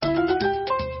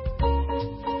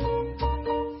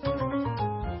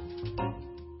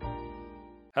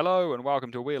Hello and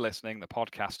welcome to We're Listening, the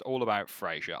podcast all about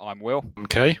Frasier. I'm Will.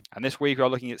 Okay. And this week we are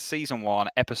looking at Season 1,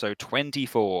 Episode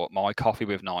 24, My Coffee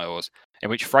with Niles,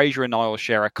 in which Frasier and Niles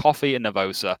share a coffee in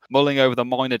Nervosa, mulling over the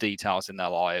minor details in their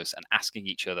lives and asking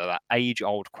each other that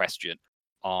age-old question,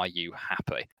 are you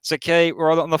happy? So, Kate,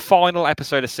 we're on the final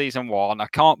episode of Season 1. I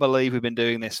can't believe we've been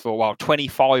doing this for,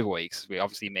 25 weeks. We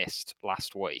obviously missed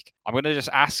last week. I'm going to just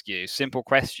ask you, simple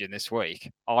question this week.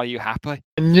 Are you happy?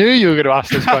 I knew you were going to ask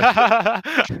this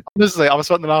question. Honestly, I've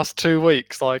spent the last 2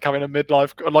 weeks having a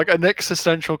midlife, an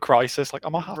existential crisis.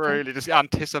 Am I happy? Really, just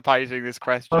anticipating this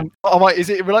question. Is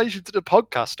it in relation to the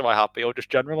podcast? Am I happy, or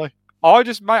just generally? I'm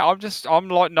like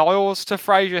Niles to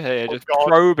Frasier here, just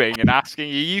probing and asking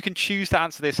you. You can choose to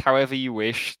answer this however you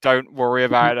wish. Don't worry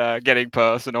about getting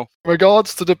personal. In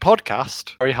regards to the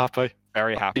podcast, very happy.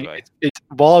 Very happy. It's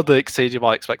wildly exceeded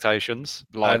my expectations.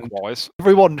 Likewise. And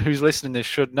everyone who's listening to this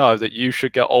should know that you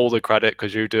should get all the credit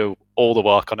because you do all the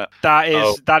work on it.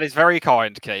 That is very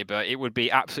kind, Key, but it would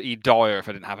be absolutely dire if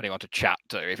I didn't have anyone to chat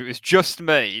to. If it was just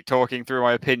me talking through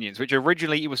my opinions, which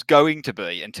originally it was going to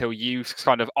be until you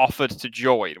kind of offered to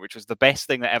join, which was the best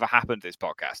thing that ever happened to this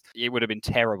podcast, it would have been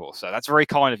terrible. So that's very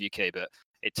kind of you, Key, but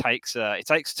it takes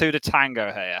two to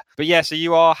tango here. But yeah, so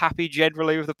you are happy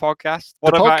generally with the podcast?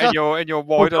 What about in your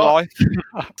wider life?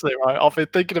 Absolutely right. I've been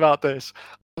thinking about this.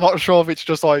 I'm not sure if it's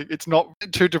just it's not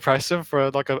too depressing for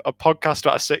a podcast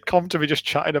about a sitcom to be just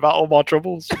chatting about all my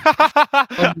troubles.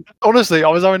 Honestly, I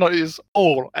was having this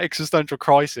all existential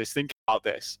crisis thinking about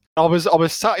this. I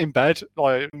was sat in bed,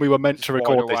 we were meant to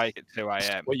record this at 2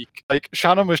 a.m. week.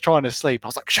 Shannon was trying to sleep. I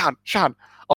was like, Shan,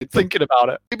 I'm thinking about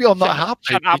it. Maybe I'm not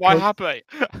happy. Am I happy?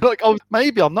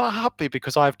 Maybe I'm not happy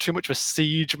because I have too much of a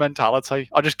siege mentality.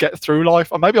 I just get through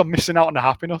life, or maybe I'm missing out on the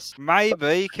happiness.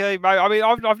 Maybe, okay. I mean,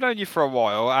 I've known you for a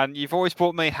while, and you've always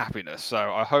brought me happiness. So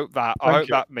I hope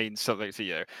that means something to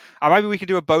you. And maybe we can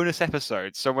do a bonus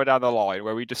episode somewhere down the line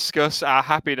where we discuss our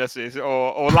happinesses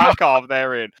or lack of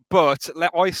therein. But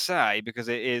let I say, because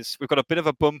we've got a bit of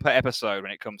a bumper episode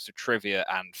when it comes to trivia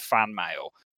and fan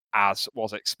mail, as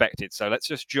was expected. So let's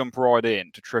just jump right in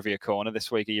to Trivia Corner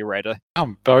this week. Are you ready?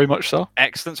 I'm very much so.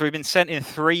 Excellent. So we've been sent in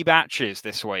 3 batches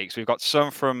this week. So we've got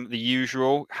some from the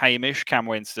usual, Hamish, Cam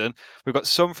Winston. We've got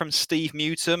some from Steve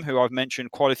Mutum, who I've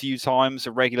mentioned quite a few times,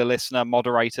 a regular listener,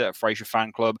 moderator at Frasier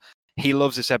Fan Club. He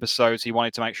loves this episode, so he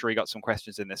wanted to make sure he got some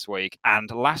questions in this week. And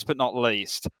last but not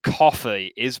least,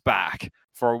 Coffee is back.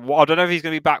 I don't know if he's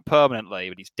going to be back permanently,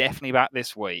 but he's definitely back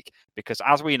this week because,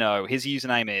 as we know, his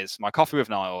username is My Coffee with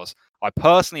Niles. I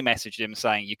personally messaged him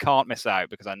saying, you can't miss out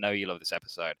because I know you love this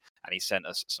episode, and he sent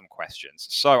us some questions.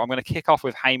 So I'm going to kick off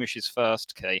with Hamish's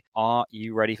first, Key. Are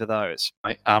you ready for those?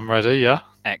 I am ready, yeah.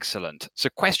 Excellent. So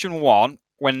question 1.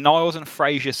 When Niles and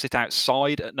Frasier sit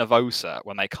outside at Nervosa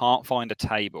when they can't find a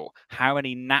table, how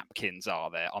many napkins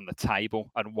are there on the table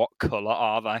and what colour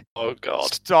are they? Oh,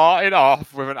 God. Starting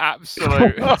off with an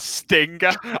absolute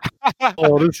stinger.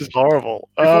 Oh, this is horrible.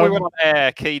 Before we went on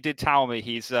air, Key did tell me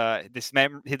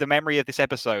the memory of this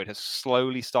episode has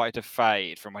slowly started to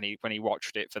fade from when he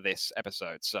watched it for this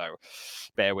episode. So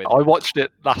bear with me. I watched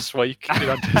it last week in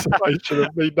anticipation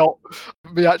of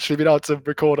me actually being able to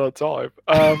record on time.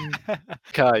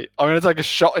 Okay, I'm going to take a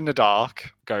shot in the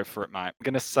dark. Go for it, mate. I'm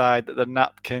going to say that the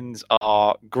napkins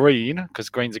are green, because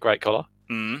green's a great colour.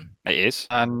 It is.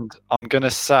 And I'm going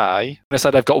to say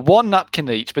they've got 1 napkin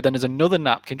each, but then there's another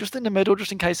napkin just in the middle,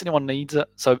 just in case anyone needs it.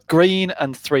 So green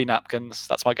and 3 napkins.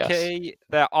 That's my guess. Okay,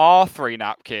 there are 3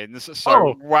 napkins,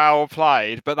 so well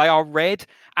played. But they are red,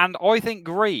 and I think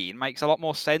green makes a lot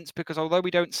more sense because although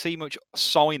we don't see much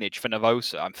signage for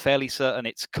Nervosa, I'm fairly certain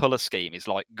its colour scheme is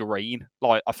green.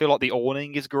 I feel like the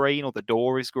awning is green, or the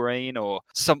door is green, or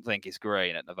something is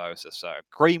green at Nervosa. So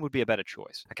green would be a better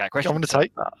choice. Okay, question. I'm going to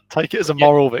take that. Take it as a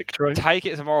moral victory. Take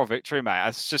it as a moral victory, mate.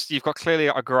 It's just you've got clearly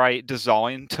a great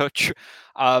design touch.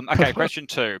 Okay, question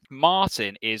 2.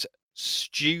 Martin is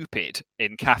stupid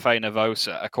in Cafe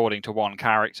Nervosa, according to one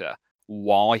character.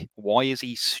 Why? Why is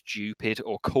he stupid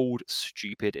or called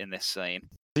stupid in this scene?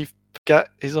 Did he forget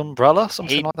his umbrella?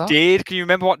 Something like that? He did. Can you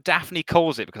remember what Daphne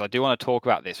calls it? Because I do want to talk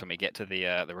about this when we get to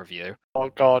the review. Oh,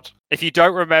 God. If you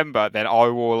don't remember, then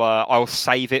I'll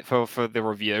save it for the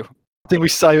review. I think we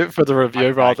save it for the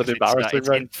review rather than embarrassing. It's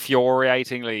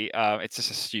infuriatingly, it's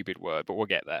just a stupid word, but we'll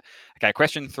get there. Okay,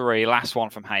 question 3, last one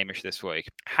from Hamish this week.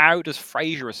 How does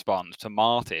Frasier respond to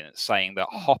Martin saying that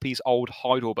Hoppy's old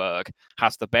Heidelberg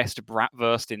has the best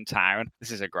bratwurst in town? This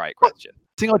is a great question.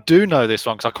 I think I do know this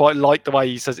one because I quite like the way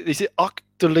he says it. Is it Ach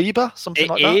du Lieber? Something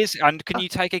like that? It is, and can you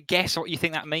take a guess what you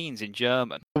think that means in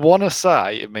German? I want to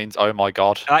say it means, oh my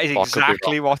God. That is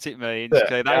exactly what it means. Yeah,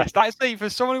 Okay, that's for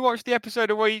someone who watched the episode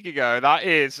a week ago, that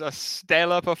is a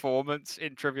stellar performance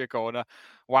in Trivia Corner.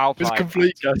 Wow, It was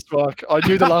complete guesswork. I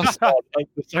knew the last one, and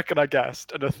the second I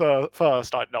guessed, and the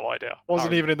first I had no idea.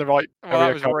 Wasn't even in the right. Well,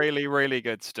 that was really, really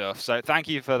good stuff. So thank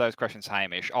you for those questions,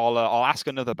 Hamish. I'll ask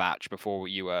another batch before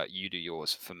you do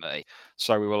yours for me.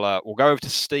 So we'll go over to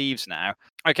Steve's now.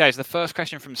 Okay, so the first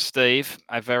question from Steve,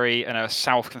 a very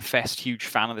self-confessed huge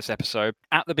fan of this episode.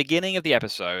 At the beginning of the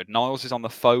episode, Niles is on the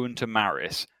phone to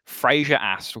Maris. Frasier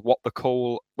asked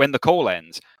when the call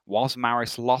ends, was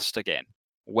Maris lost again?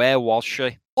 Where was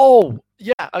she? Oh,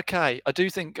 yeah, okay. I do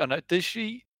think I know. Did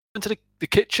she into the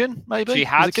kitchen, maybe? She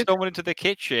had stumbled into the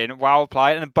kitchen while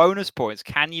playing. And bonus points,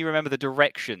 can you remember the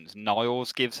directions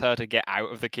Niles gives her to get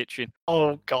out of the kitchen?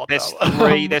 Oh God, there's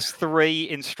three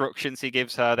instructions he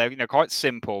gives her. They're quite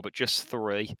simple, but just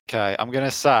 3. Okay, I'm gonna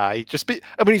say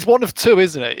it's one of 2,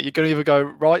 isn't it? You're gonna either go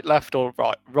right, left, or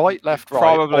right, left, right.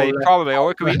 Probably,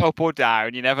 or it could be up or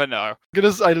down. You never know. I'm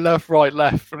gonna say left, right,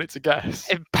 left, and it's a guess.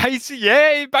 It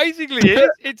basically is.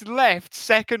 It's left,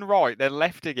 second right, then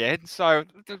left again. So,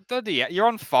 you're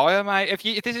on fire, mate.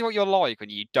 If this is what you're like when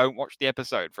you don't watch the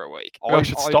episode for a week, I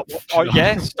should stop watching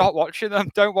them. Stop watching them.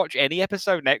 Don't watch any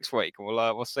episode next week.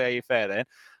 We'll see how you fare then.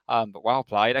 But well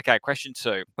played. Okay, question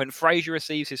 2. When Frasier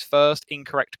receives his first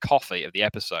incorrect coffee of the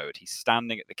episode, he's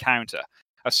standing at the counter.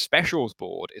 A specials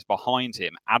board is behind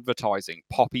him advertising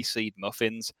poppy seed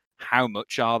muffins. How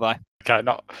much are they? Okay,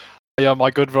 yeah,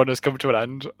 my good run has come to an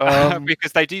end.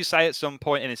 Because they do say at some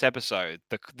point in this episode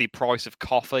the price of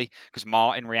coffee, because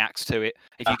Martin reacts to it.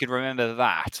 If you could remember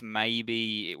that,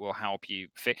 maybe it will help you.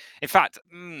 In fact,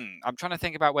 I'm trying to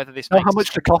think about whether this. How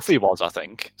much the coffee was, I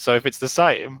think. So if it's the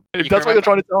same, that's what you're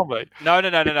trying to tell me. No.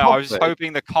 I was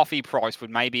hoping the coffee price would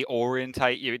maybe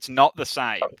orientate you. It's not the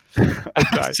same.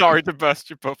 Okay. Sorry to burst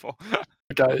your bubble.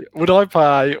 Okay, would I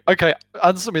pay? Okay,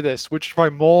 answer me this: would you pay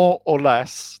more or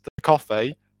less the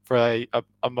coffee for a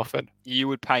muffin? You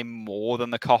would pay more than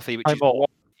the coffee, which is why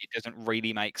it doesn't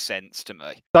really make sense to me.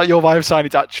 Is that your way of saying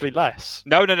it's actually less?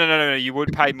 No. You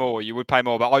would pay more. You would pay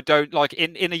more, but I don't like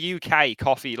in the UK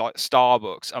coffee like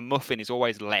Starbucks. A muffin is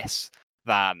always less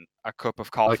than a cup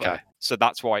of coffee. Okay. So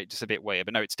that's why it's just a bit weird.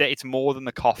 But no, it's more than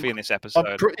the coffee in this episode.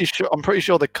 I'm pretty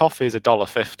sure the coffee is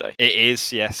 $1.50. It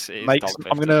is, yes. It is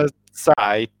I'm gonna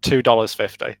say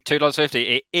 $2.50.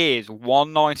 $2.50. It is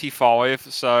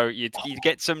 $1.95. So you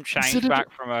get some change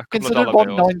back from a couple of dollar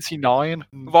bills. $1.99.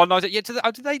 $1.99. Yeah,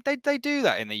 do they do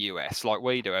that in the US like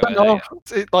we do? No,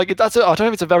 I don't know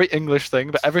if it's a very English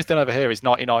thing, but everything over here is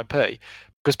 99p.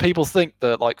 Because people think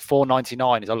that like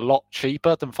 $4.99 is a lot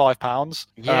cheaper than £5.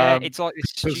 Yeah, it's like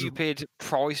this stupid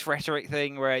price rhetoric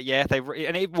thing where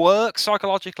and it works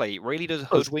psychologically. It really does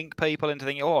hoodwink people into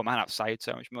thinking, "Oh man, I've saved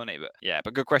so much money."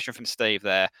 But good question from Steve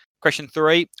there. Question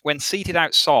 3: when seated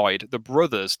outside, the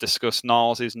brothers discuss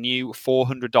Niles' new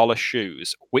 $400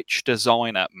 shoes. Which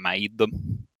designer made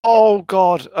them? Oh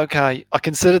God. Okay, I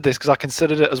considered this because I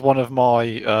considered it as one of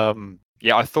my.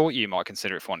 Yeah, I thought you might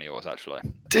consider it for one of yours, actually.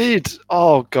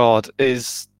 Oh, God. I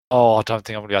don't think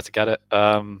I'm going to be able to get it.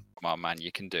 Come on, man,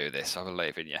 you can do this. I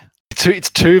believe in you.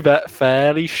 It's 2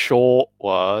 fairly short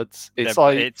words. It's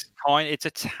it's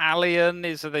Italian,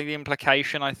 is the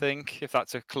implication, I think, if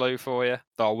that's a clue for you.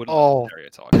 Though I wouldn't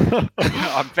stereotype.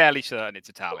 I'm fairly certain it's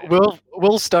Italian.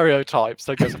 We'll stereotype.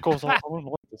 So of course, I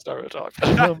wouldn't like the stereotype.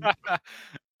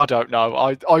 I don't know.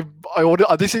 I ordered.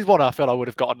 This is one I feel I would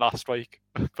have gotten last week.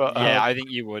 But yeah, I think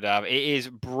you would have. It is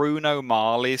Bruno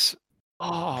Marley's.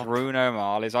 Oh, Bruno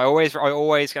Marley's.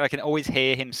 I can always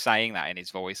hear him saying that in his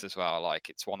voice as well. Like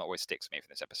it's one that always sticks with me from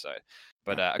this episode.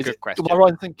 But a good question. Am I right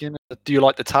in thinking? Do you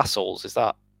like the tassels? Is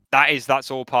that?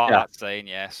 That's all part of that scene.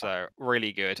 Yeah. So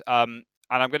really good.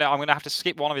 And I'm gonna have to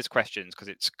skip one of his questions because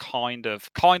it's kind of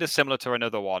similar to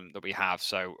another one that we have.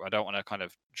 So I don't want to kind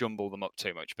of jumble them up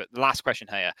too much. But the last question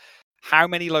here: how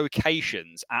many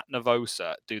locations at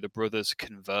Nervosa do the brothers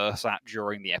converse at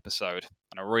during the episode?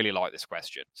 And I really like this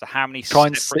question. So how many? Try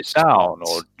and sit down,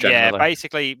 or generally? Yeah,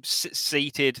 basically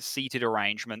seated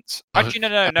arrangements. Actually,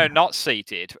 no, not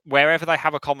seated. Wherever they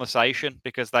have a conversation,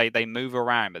 because they move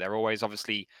around, but they're always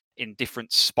obviously in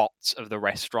different spots of the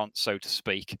restaurant, so to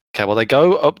speak. Okay, well, they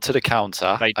go up to the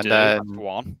counter. Then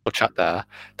one. We'll chat there.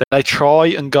 Then they try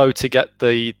and go to get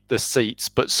the seats,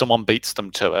 but someone beats them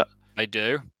to it. They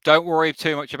do. Don't worry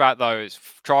too much about those.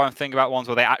 Try and think about ones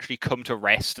where they actually come to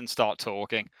rest and start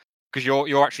talking. Because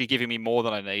you're actually giving me more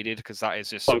than I needed. Because that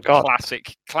is just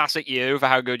classic you for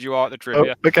how good you are at the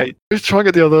trivia. Okay, let's try and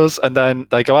get the others, and then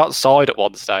they go outside at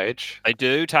one stage. They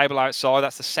do table outside.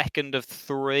 That's the second of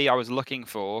 3 I was looking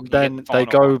for. Then they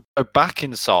go back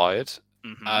inside,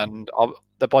 and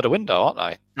they're by the window, aren't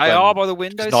they? They are by the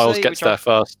window seat. Niles gets there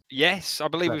first. Yes, I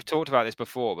believe we've talked about this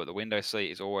before, but the window seat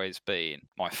has always been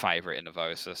my favourite in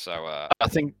Nervosa. So I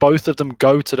think both of them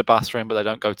go to the bathroom, but they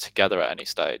don't go together at any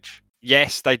stage.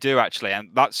 Yes, they do actually,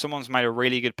 and someone's made a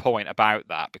really good point about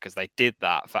that because they did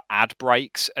that for ad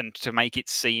breaks and to make it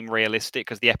seem realistic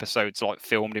because the episode's like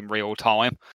filmed in real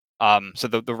time. So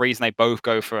the reason they both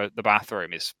go for the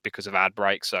bathroom is because of ad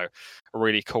breaks. So a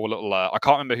really cool little. I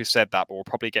can't remember who said that, but we'll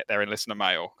probably get there in listener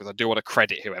mail because I do want to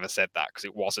credit whoever said that because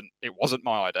it wasn't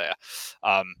my idea.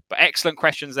 But excellent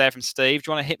questions there from Steve.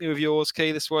 Do you want to hit me with yours,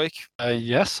 Key, this week?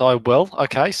 Yes, I will.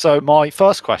 Okay, so my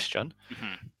first question.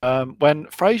 When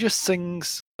Frasier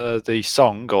sings the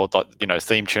song or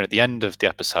theme tune at the end of the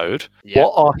episode,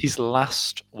 what are his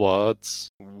last words?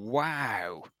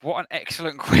 Wow, what an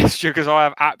excellent question! Because I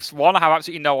have I have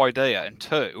absolutely no idea, and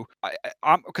two,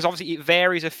 because obviously it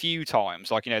varies a few times.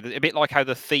 Like a bit like how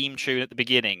the theme tune at the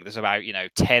beginning, there's about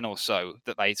 10 or so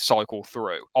that they cycle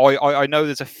through. I know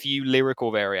there's a few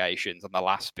lyrical variations on the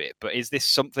last bit, but is this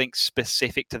something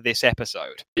specific to this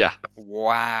episode? Yeah.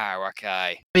 Wow.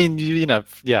 Okay. I mean,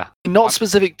 yeah, not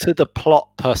specific to the plot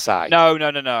per se. No.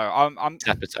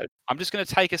 Episode. I'm just going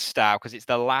to take a stab because it's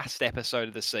the last episode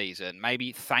of the season.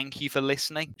 Maybe thank you for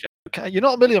listening. Okay, you're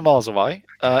not a million miles away.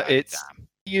 It's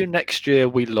see you next year.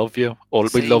 We love you, or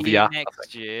we love you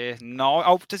next year.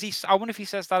 No, does he? I wonder if he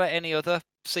says that at any other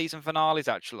season finales.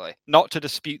 Actually, not to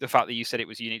dispute the fact that you said it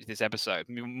was unique to this episode.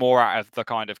 More out of the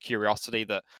kind of curiosity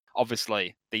that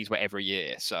obviously these were every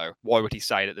year. So why would he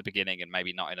say it at the beginning and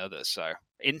maybe not in others? So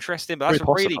interesting, but that's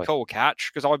a really cool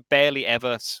catch because I barely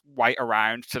ever wait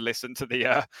around to listen to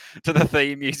the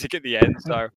theme music at the end.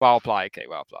 So well played, Kate.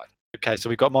 Well played. Okay, so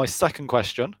we got my second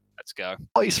question. Let's go.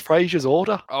 What is Frasier's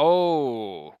order?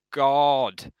 Oh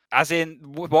God! As in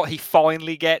what he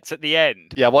finally gets at the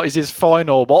end. Yeah, what is his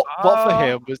final? What for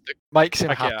him makes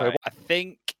him happy? I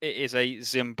think it is a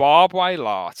Zimbabwe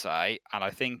latte, and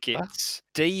I think it's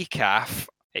decaf.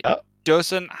 It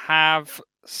doesn't have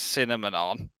cinnamon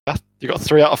on. You got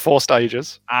 3 out of 4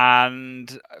 stages,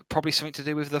 and probably something to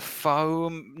do with the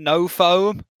foam. No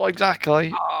foam. Not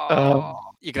exactly.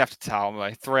 You're gonna have to tell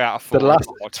me. 3 out of 4.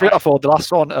 3 out of 4. The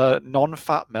last one,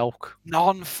 non-fat milk.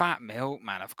 Non-fat milk,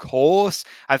 man. Of course.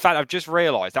 In fact, I've just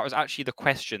realised that was actually the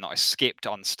question that I skipped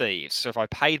on Steve's. So if I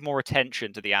paid more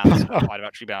attention to the answer, I'd have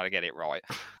actually been able to get it right.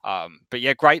 But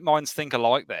yeah, great minds think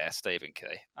alike there, Stephen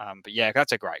Key. But yeah,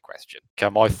 that's a great question.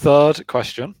 Okay, my third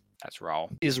question. Let's roll.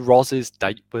 Is Roz's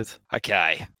date with?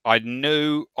 Okay. I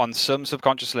knew on some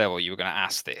subconscious level you were going to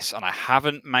ask this, and I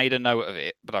haven't made a note of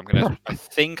it, but I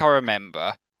think I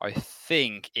remember. I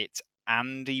think it's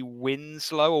Andy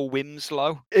Winslow or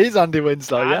Wimslow. It is Andy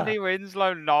Winslow, Andy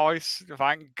Winslow, nice.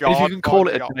 Thank God. If you can call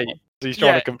it a date. He's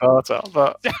trying to convert her,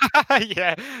 but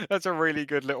yeah, that's a really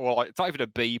good little. It's not even a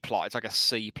B plot; it's like a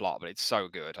C plot, but it's so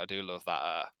good. I do love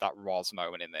that Roz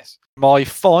moment in this. My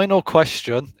final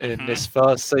question in this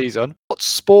first season: what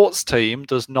sports team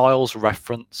does Niles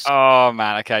reference? Oh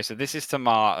man, okay, so this is to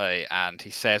Marty, and he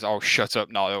says, "Oh, shut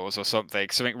up, Niles," or something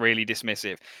really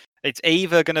dismissive. It's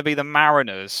either going to be the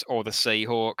Mariners or the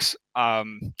Seahawks.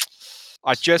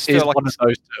 I just feel like one of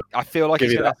those two. I feel like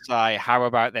he's going to say, "How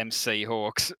about them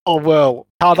Seahawks?" Oh well,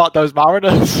 how about those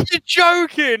Mariners? You're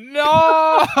joking?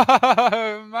 No,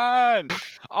 man.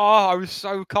 Oh, I was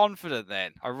so confident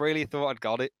then. I really thought I'd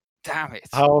got it. Damn it.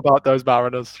 How about those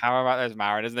Mariners? How about those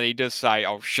Mariners? And then he does say,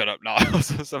 "Oh, shut up,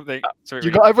 Niles," or something.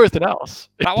 You got everything else.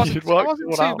 That wasn't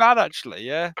too bad, actually.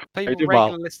 Yeah, people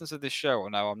regular listeners of this show will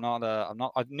know I'm not.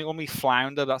 I normally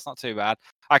flounder. But that's not too bad.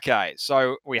 Okay,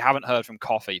 so we haven't heard from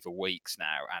Coffee for weeks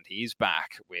now, and he's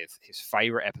back with his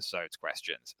favourite episodes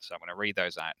questions. So I'm going to read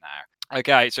those out now.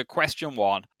 Okay, so question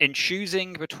 1. In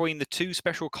choosing between the 2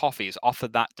 special coffees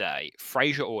offered that day,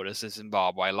 Frasier orders a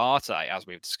Zimbabwe latte, as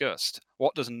we've discussed.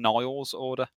 What does Niles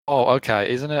order? Oh, okay.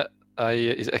 Isn't it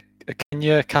a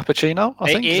Kenya cappuccino?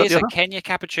 I think it is a Kenya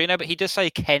cappuccino, but he does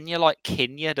say Kenya like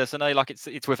Kenya, doesn't he? Like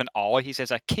it's with an I. He says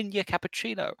a Kenya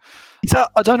cappuccino. Is that,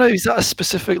 I don't know. Is that a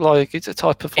specific it's a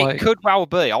type of It could well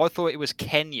be. I thought it was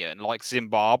Kenyan, like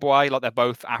Zimbabwe, like they're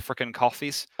both African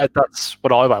coffees. That's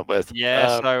what I went with.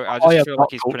 Yeah, so I just feel like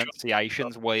his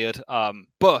pronunciation's weird.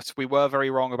 But we were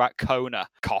very wrong about Kona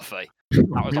coffee.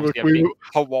 That was obviously a big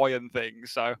Hawaiian thing.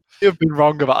 So You've been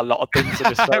wrong about a lot of things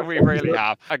in this. we really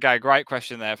have. Okay, great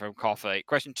question there from Coffee.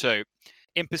 Question 2.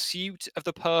 In pursuit of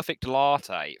the perfect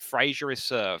latte, Frasier is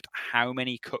served how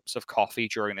many cups of coffee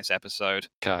during this episode?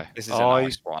 Okay. This is a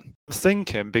nice one. I'm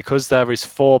thinking because there is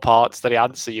 4 parts to the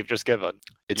answer you've just given,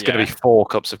 it's going to be 4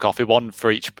 cups of coffee, one for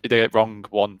each. They get wrong,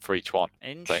 one for each one.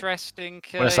 Interesting.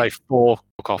 I'm going to say 4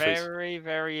 coffees. Very,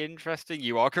 very interesting.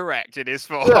 You are correct. It is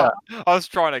 4. Yeah. I was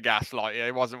trying to gaslight you.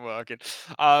 It wasn't working.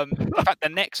 In fact, the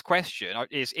next question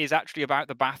is actually about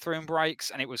the bathroom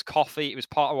breaks, and it was Coffee. It was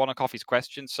part of one of Coffee's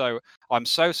questions. So I'm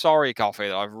so sorry, Coffee,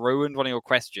 that I've ruined one of your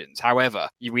questions. However,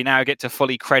 we now get to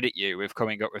fully credit you with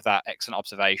coming up with that excellent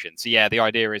observation. So yeah, the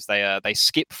idea is they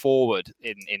skip forward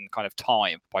in kind of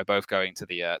time by both going to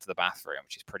the bathroom,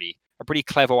 which is a pretty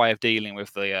clever way of dealing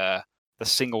with the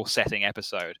single setting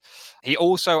episode. He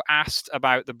also asked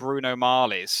about the Bruno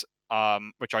Marleys,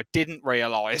 which I didn't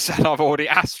realise, and I've already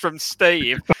asked from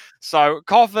Steve. So,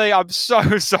 Coffee, I'm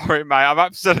so sorry, mate. I've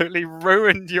absolutely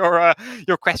ruined your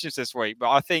questions this week.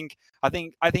 But I think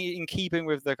in keeping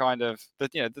with the kind of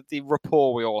the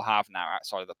rapport we all have now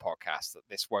outside of the podcast, that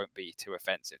this won't be too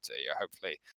offensive to you.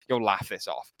 Hopefully, you'll laugh this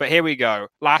off. But here we go.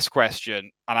 Last question,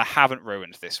 and I haven't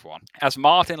ruined this one. As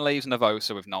Martin leaves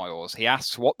Nervosa with Niles, he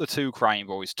asks what the 2 Crane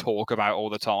boys talk about all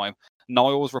the time.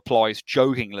 Niles replies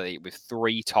jokingly with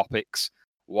 3 topics.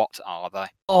 What are they?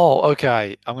 Oh,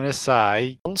 okay. I'm going to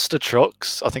say monster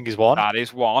trucks, I think is one. That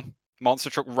is one. Monster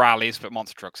truck rallies, but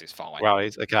monster trucks is fine.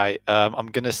 Rallies, okay. I'm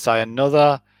going to say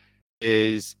another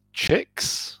is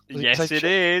chicks. Yes, it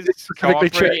is. Can't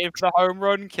bring it in for the home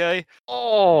run, Key.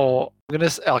 Oh, I'm going to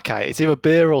say, okay, it's either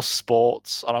beer or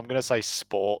sports, and I'm going to say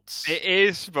sports. It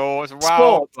is sports.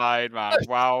 Well played, man.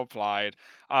 Well played.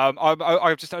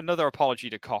 I've just another apology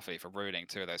to Coffee for ruining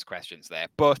 2 of those questions there,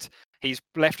 but he's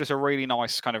left us a really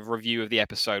nice kind of review of the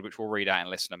episode, which we'll read out in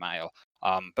listener mail.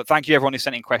 But thank you everyone who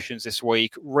sent in questions this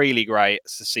week. Really great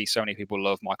to see so many people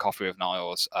love My Coffee with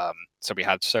Niles. So we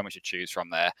had so much to choose from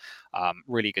there.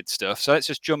 Really good stuff. So let's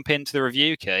just jump into the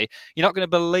review, Key. You're not going to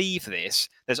believe this.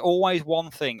 There's always one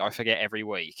thing I forget every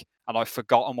week, and I've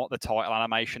forgotten what the title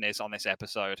animation is on this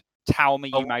episode. Tell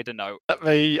me you made a note. Let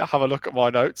me have a look at my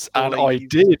notes. And I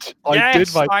did. I did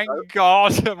make thank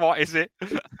God. What is it?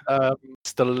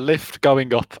 It's the lift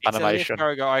going up animation.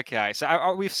 Okay.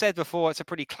 So we've said before it's a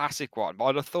pretty classic one, but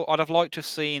I'd have liked to have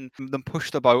seen them push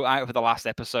the boat out for the last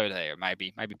episode here.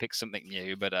 Maybe pick something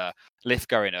new, but lift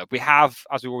going up. We have,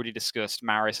 as we already discussed,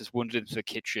 Maris has wandered into the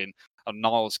kitchen and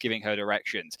Niles giving her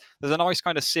directions. There's a nice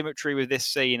kind of symmetry with this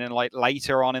scene, and like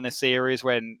later on in the series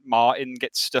when Martin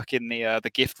gets stuck in the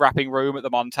gift wrapping room at the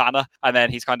Montana, and then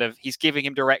he's giving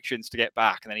him directions to get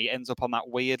back, and then he ends up on that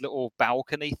weird little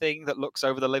balcony thing that looks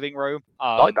over the living room.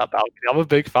 I like that balcony. I'm a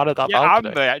big fan of that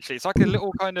balcony. Yeah, actually, it's like a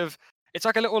little kind of. It's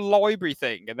like a little library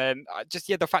thing, and then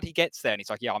the fact he gets there and he's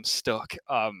like, "Yeah, I'm stuck."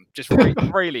 Just really,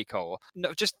 really cool.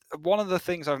 No, just one of the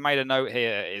things I've made a note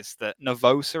here is that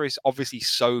Nervosa is obviously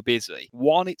so busy.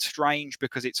 One, it's strange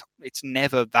because it's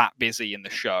never that busy in the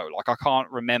show. Like I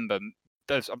can't remember.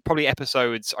 There's probably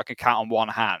episodes I can count on one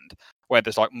hand where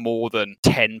there's like more than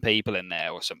 10 people in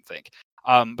there or something.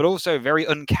 But also very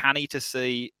uncanny to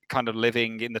see kind of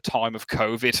living in the time of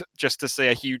COVID, just to see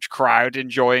a huge crowd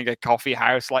enjoying a coffee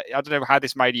house. Like, I don't know how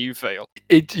this made you feel.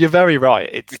 You're very right.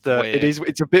 It's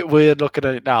a bit weird looking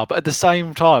at it now, but at the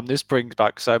same time, this brings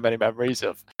back so many memories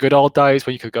of good old days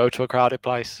when you could go to a crowded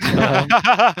place.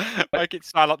 Make it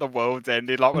sound like the world's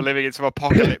ended, like we're living in some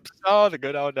apocalypse. Oh, the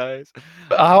good old days.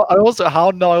 But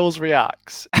how Niles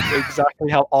reacts is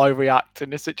exactly how I react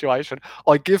in this situation.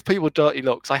 I give people dirty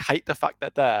looks. I hate the fact they're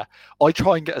there. I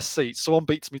try and get a seat. Someone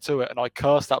beats me to it, and I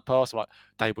curse that person like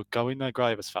they would go in their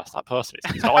grave as fast. That person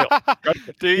is Niles.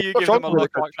 Do you give them a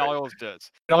look like Niles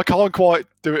does? I can't quite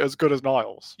do it as good as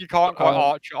Niles. You can't quite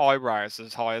arch your eyebrows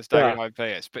as high as David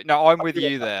Pierce. But no, I'm with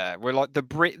you there. We're like the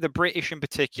British in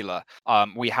particular.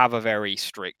 We have a very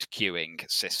strict queuing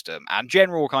system and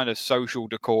general kind of social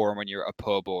decorum when you're at a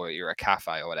pub or you're at a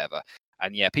cafe or whatever.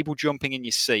 And yeah, people jumping in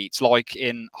your seats, like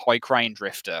in High Crane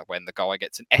Drifter, when the guy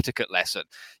gets an etiquette lesson.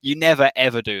 You never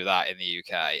ever do that in the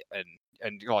UK,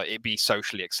 and like it'd be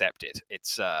socially accepted.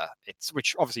 It's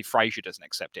which obviously Frasier doesn't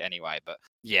accept it anyway. But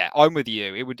yeah, I'm with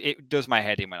you. It does my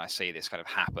head in when I see this kind of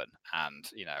happen, and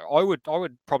I would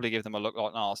probably give them a look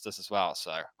like Niles does as well.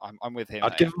 So I'm with him.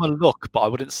 I'd give them a look, but I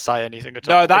wouldn't say anything at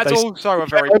all. No, that's also a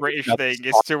very British thing,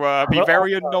 is to be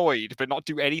very annoyed but not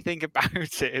do anything about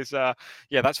it. Is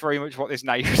that's very much what this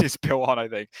nation is built on, I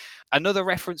think. Another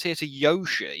reference here to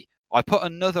Yoshi. I put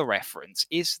another reference.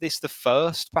 Is this the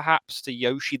first, perhaps, to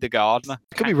Yoshi the Gardener?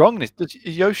 I could be wrong. Is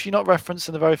Yoshi not referenced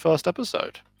in the very first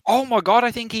episode? Oh my god,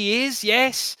 I think he is.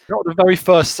 Yes. Not the very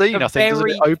first scene, The I think. Doesn't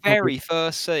it very, open very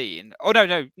first scene. Oh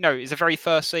no! It's the very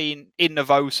first scene in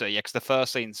Navosa. Yeah, because the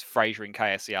first scene's Frasier in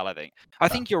KSCL. I think. I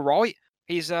think you're right.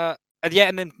 He's and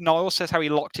then Niles says how he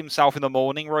locked himself in the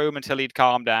morning room until he'd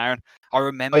calmed down. I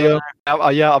remember that.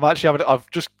 I'm actually I've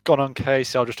just gone on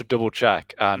KSL just to double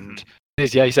check, and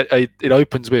Mhm. he said it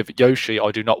opens with Yoshi. I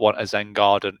do not want a Zen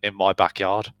garden in my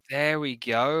backyard. There we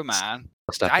go, man.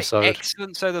 Last episode.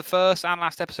 Excellent. So the first and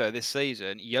last episode of this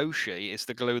season, Yoshi is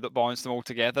the glue that binds them all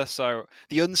together. So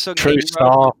the unsung True hero.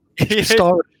 star.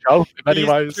 Star of the show in many He is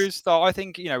the ways. true star. I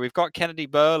think we've got Kennedy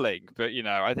Burling, but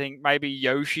I think maybe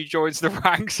Yoshi joins the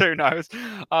ranks. Who knows?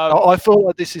 I feel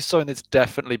like this is something that's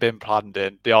definitely been planned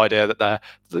in. The idea that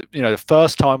the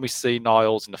first time we see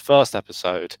Niles in the first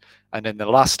episode, and in the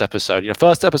last episode,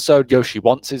 first episode Yoshi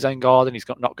wants his Zen garden, he's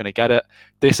not going to get it.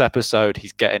 This episode,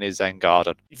 he's getting his Zen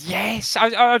garden. Yes,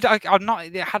 I'm not.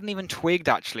 I hadn't even twigged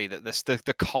actually that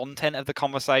the content of the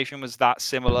conversation was that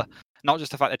similar. Not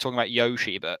just the fact they're talking about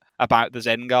Yoshi, but about the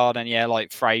Zen garden. Yeah, like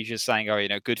Frasier's saying,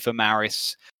 "Oh, good for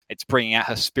Maris. It's bringing out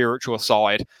her spiritual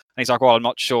side." And he's like, "Well, I'm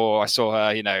not sure. I saw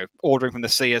her, ordering from the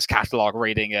Sears catalog,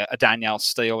 reading a Danielle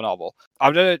Steele novel.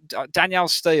 I don't know. Danielle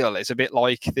Steele is a bit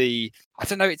like I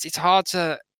don't know. It's hard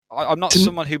to. I'm not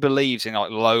someone who believes in like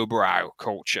lowbrow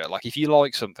culture. Like if you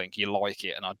like something, you like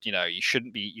it, and you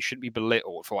shouldn't be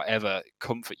belittled for whatever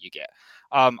comfort you get.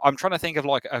 I'm trying to think of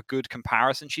like a good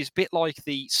comparison. She's a bit like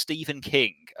the Stephen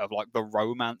King of like the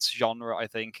romance genre. I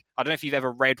think. I don't know if you've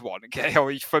ever read one. Okay, or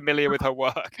are you familiar with her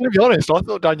work? To be honest, I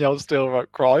thought Danielle still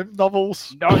wrote crime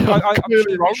novels. No, I'm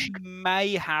Clearly sure wrong. she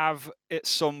may have at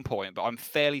some point, but I'm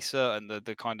fairly certain that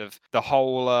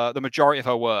the majority of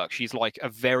her work, she's like a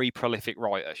very prolific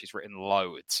writer. She's written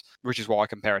loads, which is why I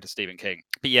compare her to Stephen King.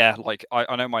 But yeah, like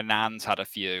I know my nan's had a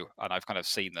few, and I've kind of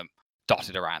seen them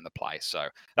dotted around the place. So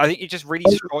I think it just really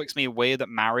strikes me weird that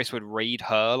Maris would read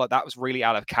her. Like that was really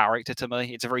out of character to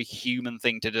me. It's a very human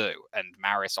thing to do, and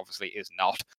Maris obviously is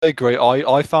not. I agree.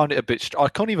 I found it a bit. I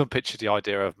can't even picture the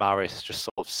idea of Maris just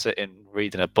sort of sitting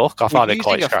reading a book. I found it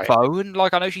quite strange. Using a phone,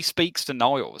 like I know she speaks to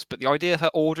Niles, but the idea of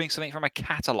her ordering something from a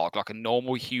catalog like a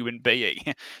normal human being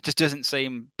just doesn't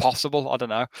seem possible. I don't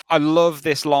know. I love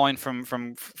this line from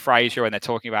Frasier when they're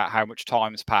talking about how much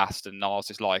time's passed, and Niles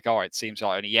is like, "Oh, it seems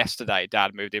like only yesterday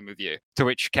Dad moved in with you." To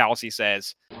which Kelsey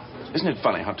says, "Isn't it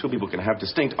funny how two people can have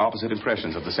distinct opposite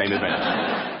impressions of the same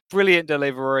event?" Brilliant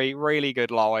delivery, really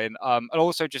good line, and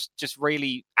also just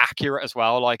really accurate as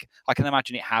well. Like I can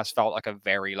imagine it has felt like a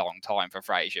very long time for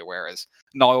Frasier, whereas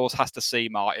Niles has to see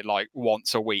Martin like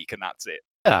once a week, and that's it.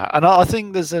 Yeah, and I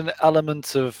think there's an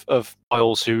element of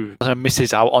Niles who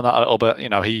misses out on that a little bit.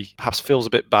 He perhaps feels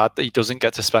a bit bad that he doesn't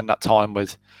get to spend that time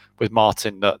with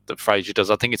Martin that Frasier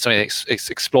does. I think it's something it's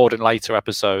explored in later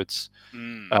episodes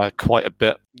quite a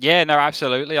bit. Yeah, no,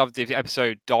 absolutely. Of the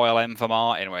episode Dial M for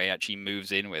Martin, where he actually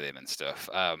moves in with him and stuff,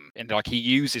 and like he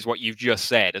uses what you've just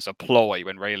said as a ploy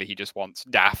when really he just wants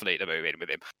Daphne to move in with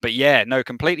him. But yeah, no,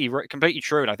 completely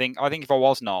true. And I think if I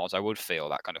was Niles, I would feel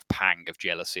that kind of pang of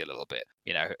jealousy a little bit.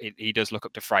 He does look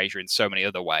up to Frasier in so many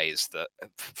other ways that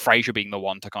Frasier being the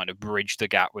one to kind of bridge the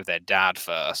gap with their dad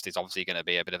first is obviously going to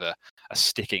be a bit of a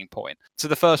sticking point. So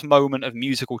the first moment of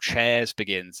musical chairs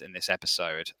begins in this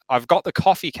episode. I've got the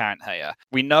coffee count here.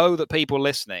 We know that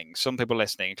some people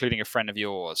listening, including a friend of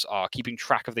yours, are keeping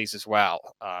track of these as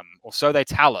well. Or so they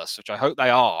tell us, which I hope they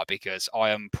are, because I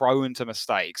am prone to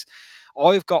mistakes.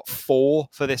 I've got 4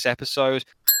 for this episode.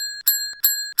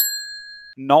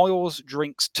 Niles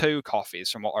drinks 2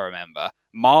 coffees, from what I remember.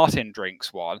 Martin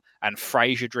drinks 1, and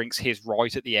Frasier drinks his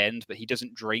right at the end, but he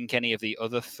doesn't drink any of the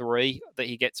other 3 that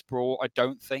he gets brought, I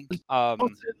don't think. I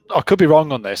could be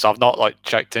wrong on this. I've not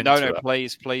checked into it. No,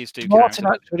 please do. Martin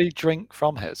actually drink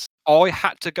from his? I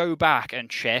had to go back and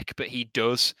check, but he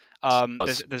does.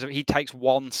 He takes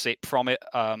 1 sip from it,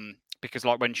 because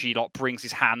when she brings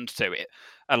his hand to it,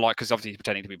 and because obviously he's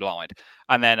pretending to be blind,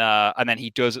 and then he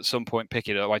does at some point pick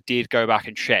it up. I did go back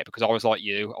and check because I was like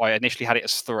you. I initially had it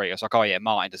as 3. I was like, oh yeah,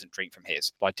 Martin doesn't drink from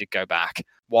his, but I did go back.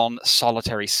 1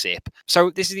 solitary sip. So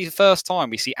this is the first time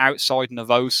we see outside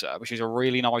Navosa, which is a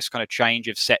really nice kind of change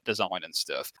of set design and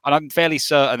stuff. And I'm fairly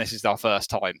certain this is our first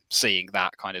time seeing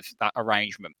that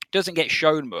arrangement. Doesn't get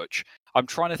shown much. I'm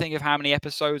trying to think of how many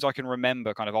episodes I can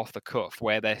remember kind of off the cuff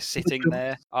where they're sitting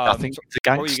there. I think it's a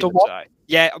gangster one.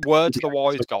 Yeah, Word to the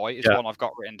Wise Guy is one I've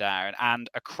got written down. And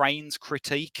A Crane's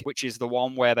Critique, which is the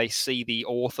one where they see the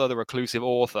author, the reclusive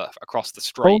author, across the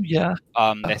street.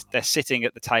 Oh, yeah. They're sitting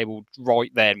at the table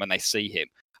right then when they see him.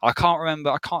 I can't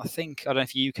remember. I can't think. I don't know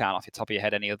if you can off the top of your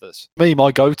head any others. Me,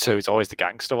 my go-to is always the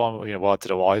gangster one. Word to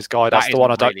the Wise guy. That's That the is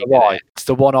one a I don't really know good why. It's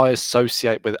the one I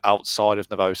associate with outside of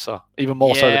Nervosa, even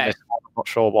more so than Yeah. this one. I'm not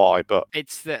sure why, but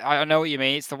It's I know what you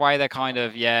mean. It's the way they're kind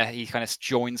of, he kind of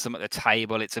joins them at the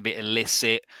table. It's a bit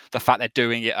illicit. The fact they're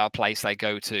doing it at a place they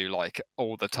go to like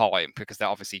all the time because they're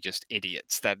obviously just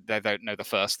idiots. They don't know the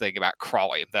first thing about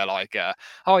crime. They're like,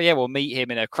 oh yeah, we'll meet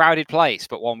him in a crowded place,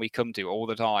 but one we come to all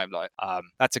the time. Like,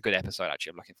 that's a good episode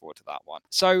actually. I'm looking forward to that one.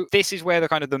 So this is where the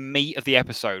kind of the meat of the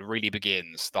episode really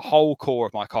begins. The whole core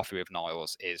of My Coffee with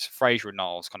Niles is Frasier and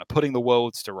Niles kind of putting the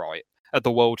worlds to right. The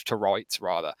world to rights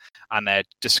rather, and they're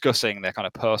discussing their kind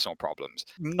of personal problems.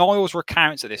 Niles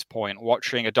recounts at this point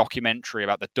watching a documentary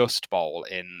about the Dust Bowl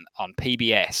on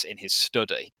PBS in his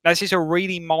study. Now, this is a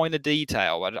really minor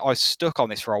detail, and I stuck on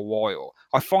this for a while.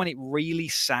 I find it really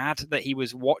sad that he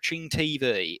was watching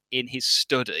TV in his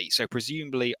study, so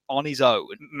presumably on his own.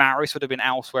 Maris would have been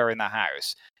elsewhere in the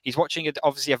house. He's watching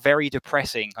obviously a very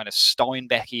depressing kind of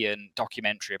Steinbeckian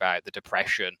documentary about the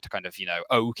depression to kind of,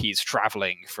 Okies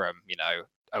traveling from,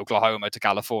 Oklahoma to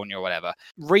California or whatever.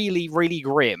 Really, really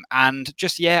grim. And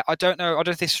just, I don't know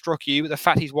if this struck you, but the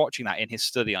fact he's watching that in his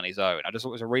study on his own, I just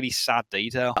thought it was a really sad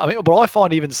detail. I mean, what I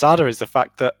find even sadder is the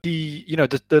fact that he,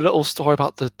 the little story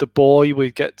about the boy who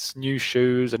gets new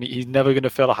shoes and he's never going to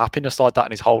feel a happiness like that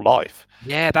in his whole life.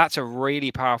 Yeah, that's a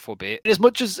really powerful bit. As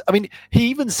much as, I mean, he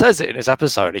even says it in this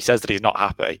episode. He says that he's not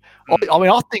happy. I mean,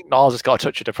 I think Niles has got a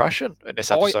touch of depression in this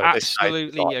episode. I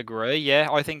absolutely agree. Yeah,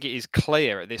 I think it is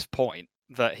clear at this point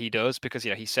that he does because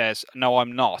he says, no,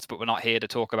 I'm not, but we're not here to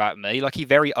talk about me. Like he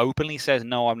very openly says,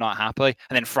 no, I'm not happy.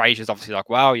 And then Frasier's obviously like,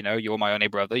 well, you're my only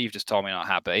brother. You've just told me I'm not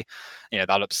happy.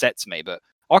 That upsets me. But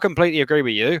I completely agree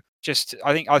with you.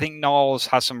 I think Niles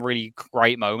has some really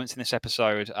great moments in this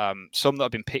episode. Some that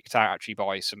have been picked out actually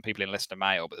by some people in listener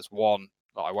mail, but there's one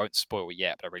that I won't spoil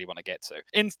yet, but I really want to get to.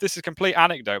 This is a complete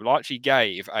anecdote, but I actually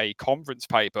gave a conference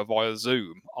paper via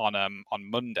Zoom on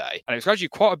Monday, and it was actually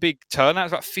quite a big turnout. It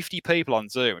was about 50 people on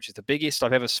Zoom, which is the biggest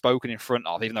I've ever spoken in front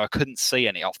of, even though I couldn't see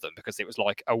any of them because it was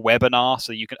like a webinar,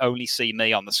 so you can only see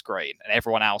me on the screen, and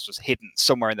everyone else was hidden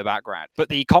somewhere in the background. But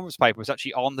the conference paper was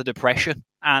actually on the depression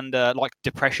and like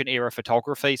depression era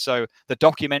photography. So the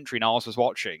documentary Niles was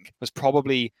watching was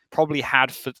probably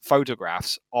had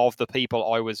photographs of the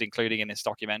people I was including in this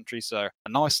documentary. So a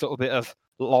nice little bit of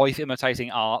life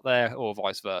imitating art there, or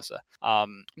vice versa.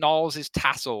 Niles'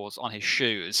 tassels on his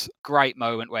shoes, great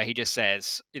moment where he just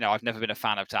says, I've never been a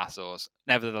fan of tassels.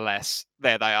 Nevertheless,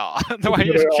 there they are. The way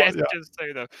he just gestures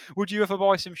to them. Would you ever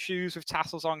buy some shoes with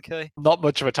tassels on, Key? Not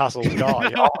much of a tassels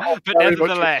guy. But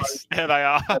nevertheless, there they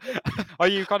are. Are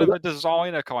you kind of a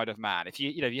designer kind of man? If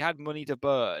you had money to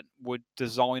burn, would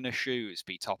designer shoes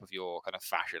be top of your kind of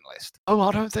fashion list? Oh,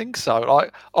 I don't think so.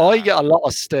 Like I get a lot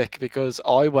of stick because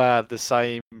I wear the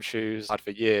same shoes I've had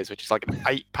for years, which is like an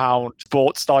 £8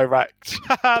 Sports Direct.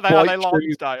 They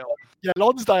Lonsdale. Yeah,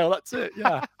 Lonsdale, that's it.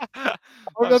 Yeah. I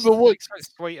remember what's so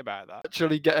sweet about that.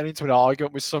 Actually getting into an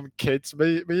argument with some kids.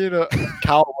 Me and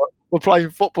Cal were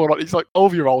playing football. Like these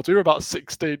 12-year-olds. We were about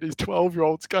 16. These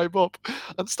 12-year-olds came up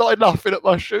and started laughing at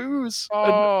my shoes.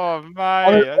 Oh,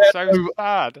 mate, that's so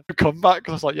sad. Come back, and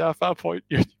I was like, yeah, fair point.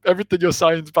 Everything you're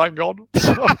saying is bang on.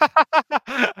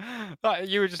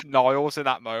 You were just Niles in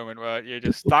that moment where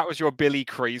that was your Billy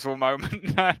Creasel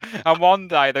moment. And one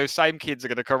day those same kids are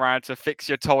going to come around to fix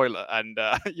your toilet and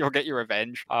you'll get your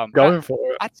revenge. Going for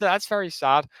it. That's very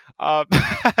sad. But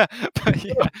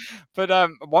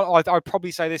what I'd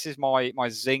probably say this is my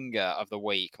zinger of the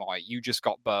week. You just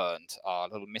got burned.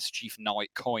 Little mischief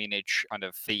night coinage kind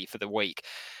of fee for the week.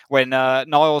 When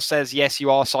Niles says, yes,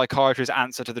 you are psychiatrist's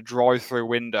answer to the drive-through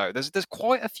window. There's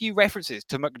quite a few references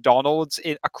to McDonald's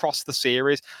across the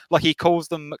series. Like he calls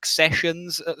them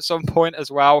McSessions at some point as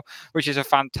well, which is a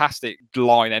fantastic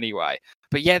line anyway.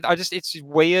 But yeah, it's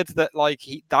weird that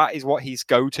that is what his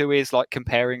go-to is, like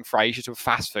comparing Frasier to a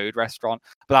fast food restaurant.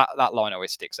 But that line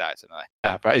always sticks out to me.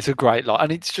 Yeah, but it's a great line,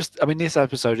 and it's just, I mean, this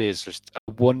episode is just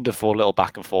a wonderful little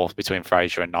back and forth between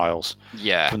Frasier and Niles.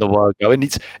 Yeah, from the word go, and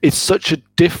it's such a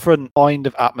different kind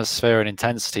of atmosphere and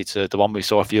intensity to the one we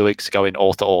saw a few weeks ago in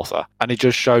Author, and it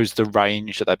just shows the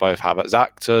range that they both have as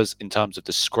actors in terms of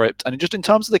the script and just in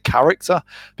terms of the character.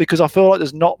 Because I feel like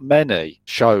there's not many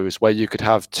shows where you could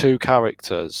have two characters.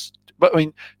 But I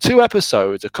mean, 2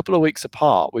 episodes, a couple of weeks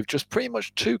apart, with just pretty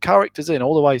much 2 characters in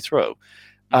all the way through,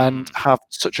 and have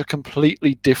such a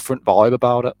completely different vibe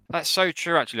about it. That's so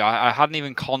true, actually. I hadn't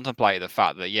even contemplated the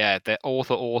fact that, the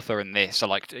author and this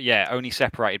are only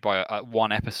separated by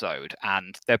one episode,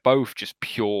 and they're both just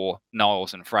pure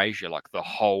Niles and Frasier, the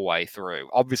whole way through.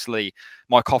 Obviously,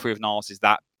 My Coffee with Niles is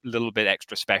that little bit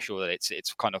extra special that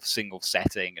it's kind of single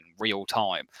setting and real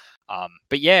time.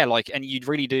 But yeah, like, and you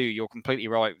really do. You're completely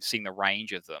right with seeing the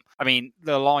range of them. I mean,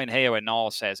 the line here where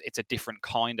Niall says it's a different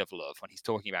kind of love when he's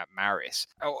talking about Maris.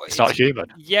 Oh, It's not human.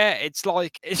 Yeah, it's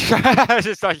like it's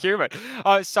just not human.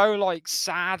 It's so like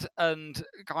sad and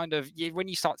kind of when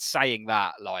you start saying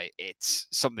that, like it's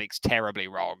something's terribly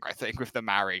wrong. I think with the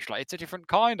marriage, like it's a different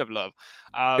kind of love.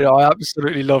 You know, I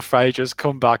absolutely love Frasier's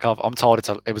comeback. I'm told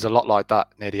it was a lot like that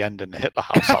near the end in the Hitler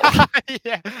household.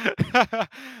 Yeah,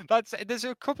 there's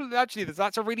a couple actually.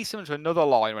 That's a really similar to another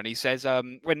line when he says,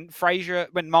 when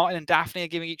Martin and Daphne are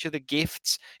giving each other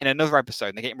gifts in another episode,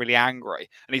 and they're getting really angry,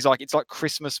 and he's like, it's like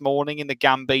Christmas morning in the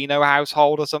Gambino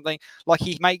household or something. Like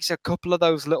he makes a couple of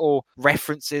those little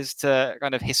references to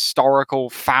kind of historical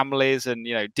families and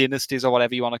dynasties or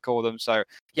whatever you want to call them. So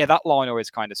yeah, that line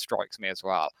always kind of strikes me as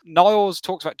well. Niles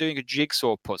talks about doing a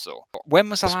jigsaw puzzle. When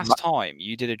was the last time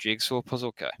you did a jigsaw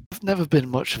puzzle, Kay? I've never been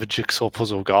much of a jigsaw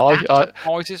puzzle guy. That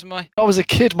surprises me. I was a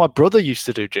kid, my brother used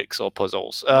to do jigsaw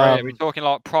puzzles. Are we talking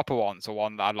like proper ones or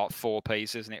one that had like 4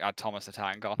 pieces and it had Thomas the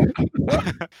Tank on?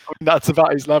 That's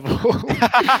about his level.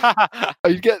 I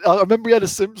remember he had a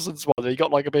Simpsons one. He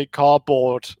got like a big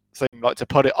cardboard thing like to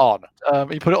put it on.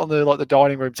 He put it on the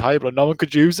dining room table, and no one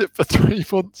could use it for 3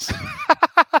 months.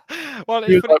 Well,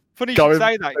 it's funny you should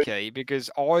say that, Key, because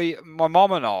my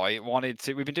mom and I wanted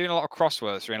to. We've been doing a lot of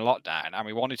crosswords during lockdown, and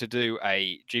we wanted to do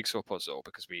a jigsaw puzzle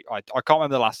because I can't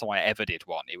remember the last time I ever did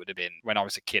one. It would have been when I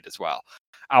was a kid as well.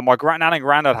 And my nan and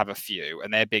granddad have a few,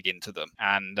 and they're big into them.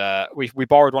 And we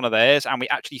borrowed one of theirs, and we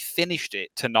actually finished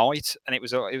it tonight. And it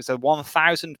was a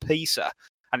 1,000 piecer.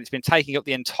 And it's been taking up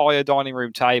the entire dining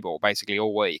room table basically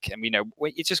all week. And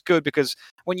it's just good because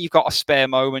when you've got a spare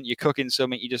moment, you're cooking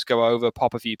something, you just go over,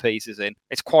 pop a few pieces in.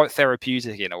 It's quite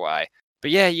therapeutic in a way.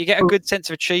 But yeah, you get a good sense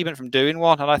of achievement from doing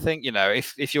one. And I think,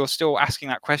 if you're still asking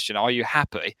that question, are you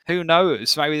happy? Who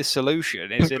knows? Maybe the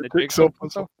solution is in a jigsaw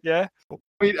puzzle. Yeah.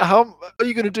 I mean, how are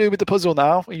you going to do with the puzzle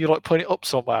now? Are you like putting it up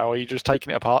somewhere, or are you just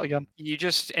taking it apart again? You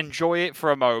just enjoy it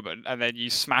for a moment, and then you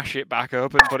smash it back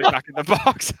up and put it back in the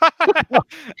box.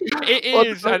 It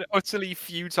is an utterly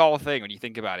futile thing when you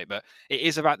think about it, but it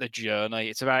is about the journey.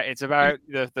 It's about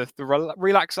the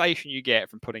relaxation you get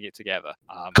from putting it together.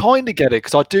 Kind of get it,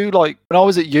 because I do like when I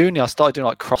was at uni, I started doing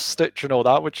like cross stitch and all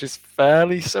that, which is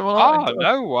fairly similar. Oh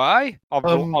no way! I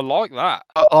like that.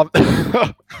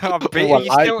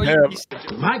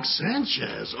 Mike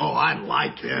Sanchez. Oh, I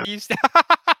like him.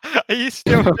 Are you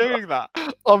still doing that?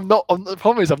 I'm not. The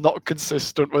problem is I'm not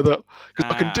consistent with it,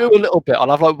 because I can do a little bit. I'll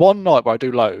have like one night where I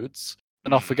do loads,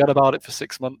 and I'll forget about it for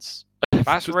 6 months.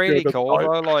 That's really cool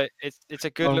though. Like it's a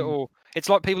good little. It's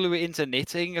like people who are into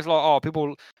knitting. It's like,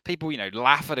 people,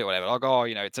 laugh at it or whatever.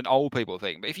 Like, it's an old people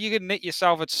thing. But if you can knit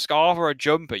yourself a scarf or a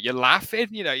jumper, you're laughing.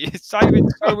 You're saving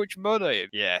so much money.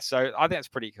 Yeah, so I think that's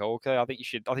pretty cool. Okay, I think you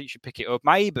should pick it up.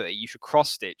 Maybe you should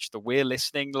cross stitch the We're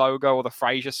Listening logo or the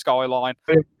Frasier skyline.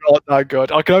 It's not that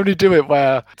good. I can only do it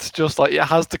where it's just like it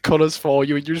has the colours for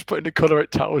you, and you just put in the colour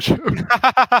it tells you.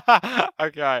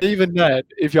 Okay. Even then,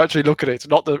 if you actually look at it, it's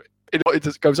not it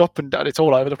just goes up and down. It's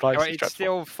all over the place. It's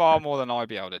still far more than I'd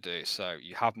be able to do. So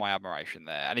you have my admiration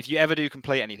there. And if you ever do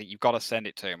complete anything, you've got to send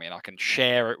it to me, and I can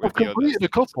share it with you. I've completed a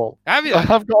couple. Have you? I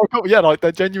have got a couple. Yeah, like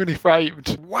they're genuinely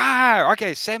framed. Wow.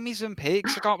 Okay, send me some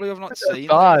pics. I can't believe I've not seen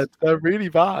bad. They're really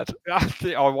bad.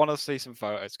 I want to see some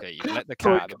photos. Okay, you can let the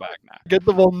cat out of the bag now. Get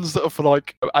the ones that are for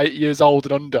like 8 years old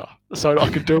and under, so that I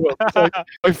can do it. It's like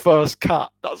my first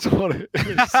cat. That's what it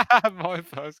is. My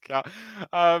first cat.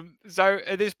 So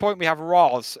at this point, we have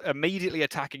Roz immediately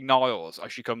attacking Niles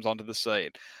as she comes onto the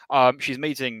scene. She's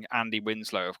meeting Andy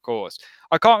Winslow, of course.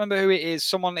 I can't remember who it is.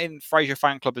 Someone in Frasier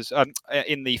fan club is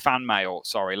in the fan mail.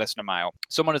 Sorry, listener mail.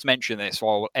 Someone has mentioned this, so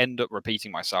I will end up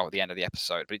repeating myself at the end of the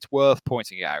episode. But it's worth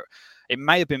pointing out. It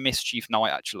may have been Mischief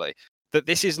Night actually. That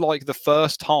this is like the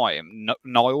first time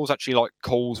Niles actually like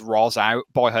calls Roz out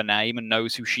by her name and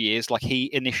knows who she is. Like he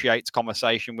initiates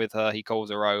conversation with her, he calls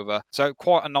her over. So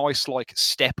quite a nice like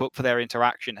step up for their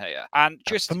interaction here. And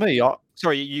just for me,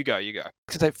 sorry, you go.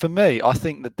 For me, I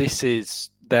think that this is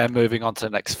they're moving on to the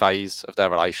next phase of their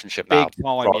relationship now. Big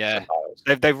time, yeah.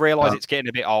 They've realised it's getting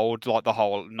a bit old, like the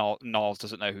whole Niles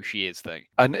doesn't know who she is thing.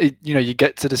 And you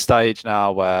get to the stage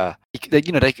now where they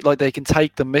can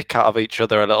take the mick out of each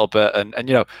other a little bit, and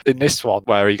in this one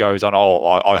where he goes on,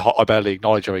 I barely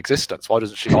acknowledge your existence. Why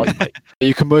doesn't she like me?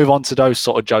 You can move on to those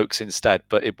sort of jokes instead,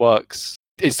 but it works.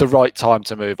 It's the right time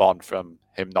to move on from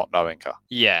him not knowing her.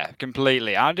 Yeah,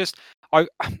 completely.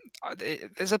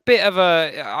 There's a bit of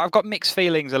I've got mixed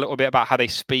feelings a little bit about how they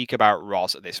speak about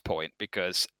Roz at this point,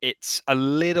 because it's a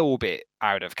little bit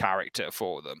out of character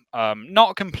for them.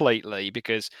 Not completely,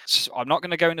 because I'm not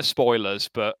going to go into spoilers,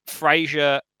 but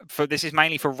Frasier, this is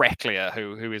mainly for Reclia,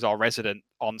 who is our resident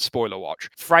on Spoiler Watch.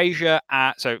 Frasier,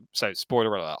 so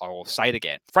spoiler alert, I will say it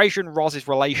again. Frasier and Roz's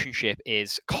relationship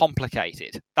is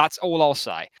complicated. That's all I'll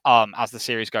say. As the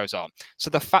series goes on. So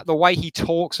the way he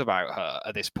talks about her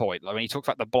at this point, like when he talks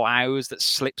about the blouse that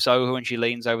slips over when she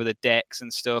leans over the decks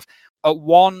and stuff. On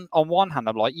one hand,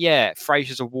 I'm like, yeah,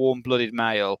 Frasier's a warm-blooded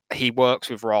male. He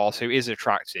works with Roz, who is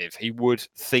attractive. He would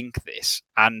think this,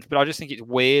 but I just think it's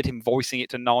weird him voicing it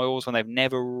to Niles when they've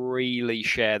never really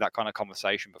shared that kind of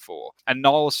conversation before. And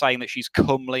Niles saying that she's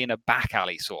comely in a back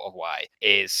alley sort of way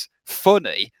is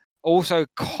funny. Also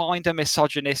kind of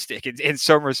misogynistic in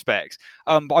some respects.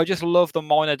 But I just love the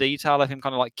minor detail of him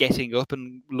kind of like getting up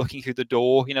and looking through the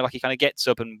door. Like he kind of gets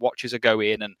up and watches her go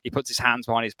in, and he puts his hands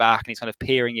behind his back and he's kind of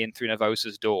peering in through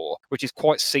Nervosa's door, which is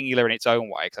quite singular in its own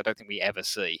way, because I don't think we ever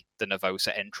see the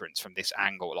Nervosa entrance from this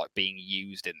angle like being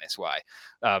used in this way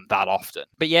that often.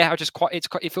 But yeah,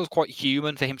 it feels quite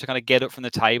human for him to kind of get up from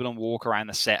the table and walk around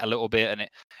the set a little bit, and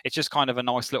it's just kind of a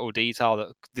nice little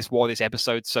detail why this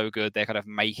episode's so good. They're kind of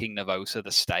making Nervosa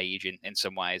the stage in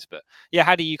some ways. But yeah,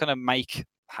 how do you kind of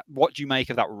what do you make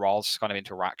of that Roz kind of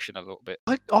interaction a little bit?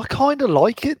 I kind of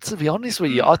like it, to be honest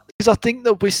with you, because I think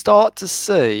that we start to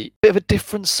see a bit of a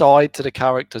different side to the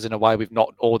characters in a way we've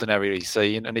not ordinarily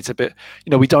seen, and it's a bit,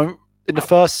 we don't. In the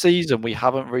first season, we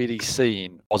haven't really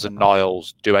seen Oz and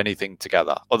Niles do anything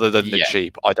together other than the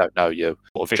cheap, I don't know you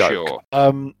sort of joke.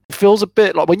 Sure. It feels a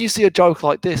bit like when you see a joke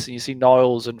like this and you see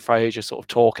Niles and Frasier sort of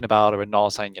talking about her and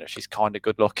Niles saying, she's kind of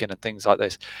good looking and things like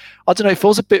this. I don't know, it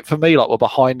feels a bit for me like we're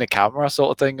behind the camera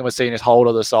sort of thing, and we're seeing this whole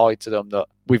other side to them that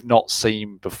we've not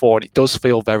seen before, and it does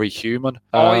feel very human.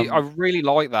 I really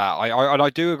like that. I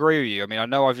do agree with you. I mean, I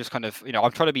know I've just kind of,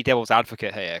 I'm trying to be devil's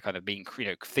advocate here, kind of being,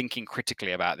 thinking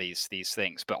critically about these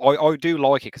things, but I do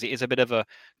like it because it is a bit of a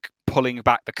pulling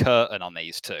back the curtain on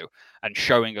these two and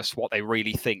showing us what they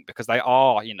really think, because they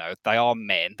are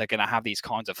men. They're going to have these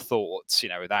kinds of thoughts,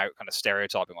 without kind of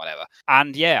stereotyping whatever.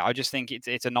 And yeah, I just think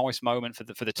it's a nice moment for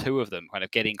the two of them kind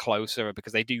of getting closer,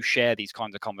 because they do share these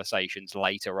kinds of conversations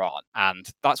later on, and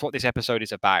that's what this episode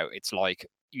is about. It's like,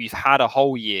 you've had a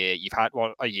whole year,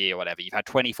 a year, whatever. You've had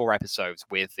 24 episodes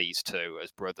with these two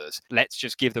as brothers. Let's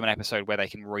just give them an episode where they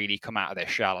can really come out of their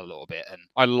shell a little bit. And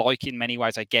I like, in many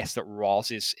ways, I guess, that Roz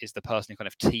is the person who kind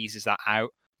of teases that out,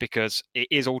 because it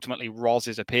is ultimately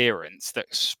Roz's appearance that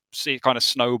it kind of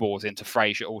snowballs into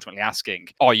Frasier ultimately asking,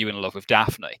 "Are you in love with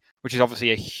Daphne?" Which is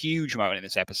obviously a huge moment in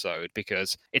this episode,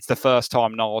 because it's the first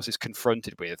time Niles is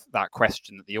confronted with that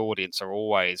question that the audience are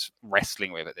always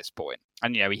wrestling with at this point.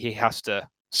 And he has to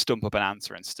stump up an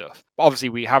answer and stuff. But obviously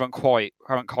we haven't quite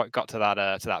got to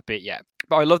that bit yet.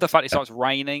 But I love the fact it starts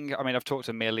raining. I mean, I've talked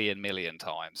a million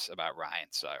times about rain,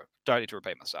 so don't need to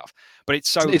repeat myself. But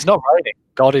it's not raining.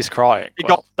 God is crying.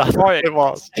 That's right. It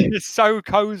was. It's so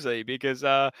cozy, because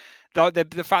the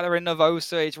fact they're in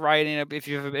Nervosa, it's raining. If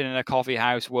you've ever been in a coffee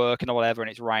house working or whatever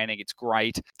and it's raining, it's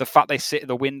great. The fact they sit at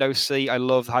the window seat, I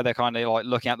love how they're kind of like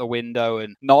looking out the window,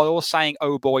 and Niles saying,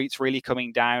 "Oh boy, it's really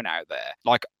coming down out there."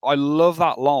 Like, I love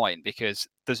that line, because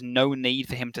there's no need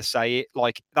for him to say it.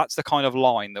 Like, that's the kind of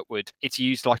line that it's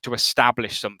used like to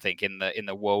establish something in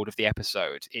the world of the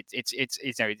episode.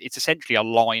 It's essentially a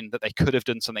line that they could have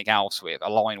done something else with, a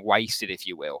line wasted, if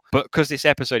you will. But because this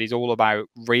episode is all about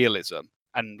realism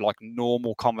and like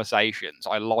normal conversations,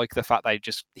 I like the fact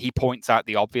he points out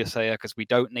the obvious here, because we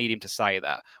don't need him to say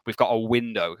that. We've got a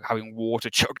window having water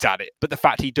chucked at it, but the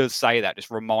fact he does say that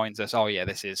just reminds us, oh yeah,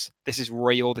 this is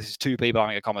real. This is two people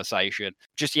having a conversation.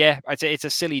 Just, yeah, it's a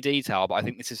silly detail, but I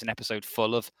think this is an episode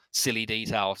full of silly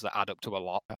details that add up to a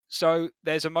lot. So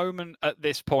there's a moment at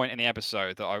this point in the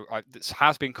episode that this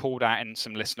has been called out in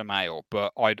some listener mail,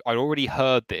 but I'd already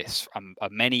heard this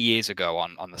many years ago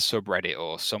on the subreddit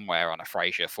or somewhere on a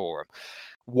Frasier forum.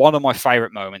 One of my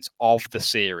favorite moments of the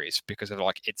series, because of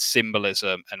like its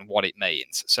symbolism and what it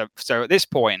means. So at this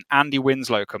point, Andy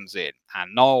Winslow comes in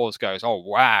and Niles goes, "Oh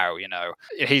wow,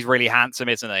 he's really handsome,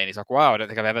 isn't he?" And he's like, "Wow, I don't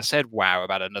think I've ever said wow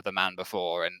about another man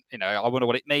before, and I wonder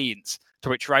what it means." To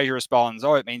which Frasier responds,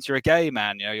 "Oh, it means you're a gay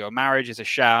man. Your marriage is a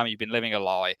sham. You've been living a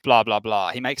lie. Blah blah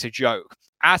blah." He makes a joke.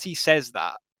 As he says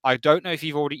that, I don't know if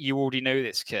you already knew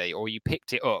this, Key, or you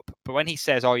picked it up, but when he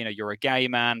says, "Oh, you're a gay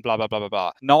man," blah blah blah blah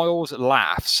blah, Niles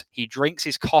laughs. He drinks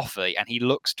his coffee and he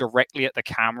looks directly at the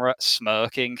camera,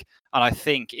 smirking. And I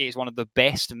think it is one of the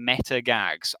best meta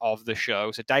gags of the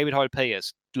show. So David Hyde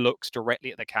Pierce looks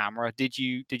directly at the camera. Did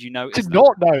you notice? I did that?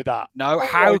 not know that. No, Oh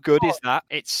how my good God. is that?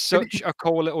 It's such a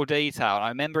cool little detail. I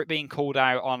remember it being called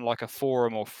out on like a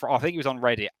forum or I think it was on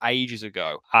Reddit ages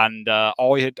ago, and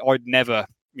I'd never.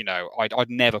 I'd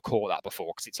never caught that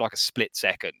before because it's like a split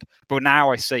second. But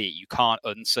now I see it, you can't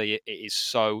unsee it. It is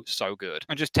so good.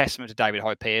 And just testament to David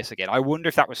Hyde Pierce again. I wonder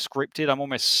if that was scripted. I'm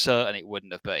almost certain it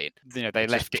wouldn't have been. They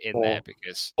left it in there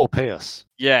because Or Pierce.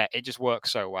 yeah, it just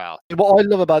works so well. What I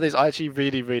love about this, I actually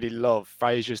really, really love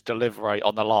Frasier's delivery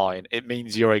on the line. It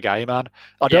means you're a gay man.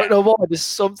 I don't know why. There's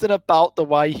something about the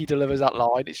way he delivers that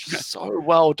line. It's just so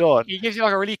well done. He gives you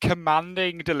like a really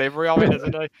commanding delivery of it,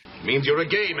 doesn't he? Means you're a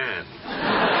gay man.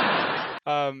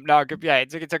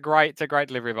 It's a great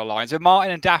delivery of a line. So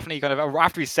Martin and Daphne kind of,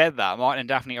 after he said that, Martin and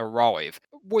Daphne arrive.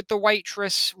 Would the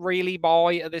waitress really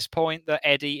buy at this point that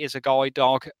Eddie is a guide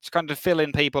dog? To kind of fill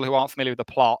in people who aren't familiar with the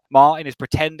plot, Martin is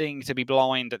pretending to be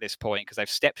blind at this point because they've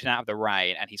stepped in out of the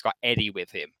rain and he's got Eddie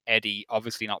with him. Eddie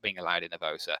obviously not being allowed in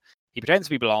Avosa. He pretends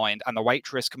to be blind, and the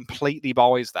waitress completely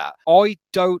buys that. I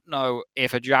don't know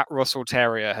if a Jack Russell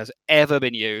Terrier has ever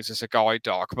been used as a guide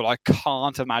dog, but I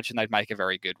can't imagine they'd make a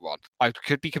very good one. I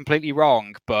could be completely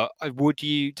wrong, but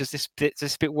does this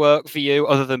bit work for you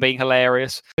other than being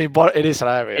hilarious? I mean, it is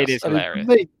hilarious. It is hilarious.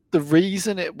 For me, the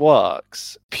reason it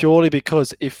works purely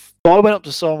because if I went up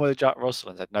to someone with a Jack Russell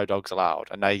and said no dogs allowed,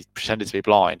 and they pretended to be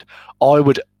blind, I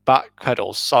would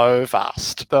backpedal so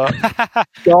fast that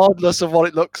regardless of what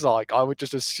it looks like, I would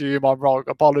just assume I'm wrong,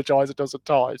 apologise a dozen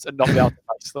times, and not be able to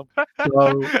face them.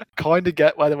 So kind of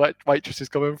get where the waitress is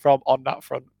coming from on that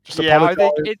front. I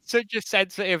think it's such a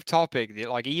sensitive topic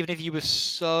that, like, even if you were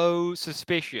so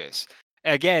suspicious,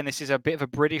 again, this is a bit of a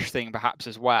British thing perhaps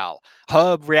as well.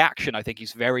 Her reaction, I think,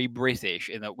 is very British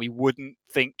in that we wouldn't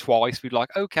think twice. We'd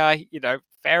like, okay,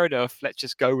 fair enough, let's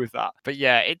just go with that. But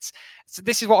yeah,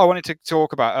 this is what I wanted to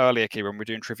talk about earlier, Key, when we're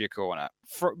doing Trivia Corner.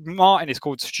 Martin is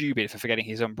called stupid for forgetting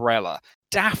his umbrella.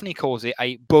 Daphne calls it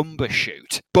a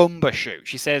bumbershoot. Bumbershoot.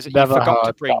 She says, you forgot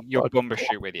to bring your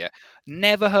bumbershoot with you.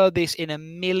 Never heard this in a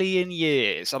million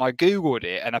years. And I Googled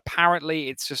it, and apparently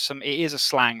it is a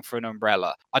slang for an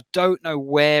umbrella. I don't know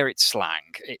where it's slang.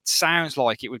 It sounds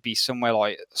like it would be somewhere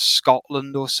like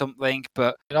Scotland or something,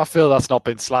 but I feel that's not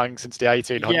been slang since the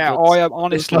 1800s. Yeah, I am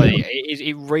honestly,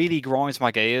 it really grinds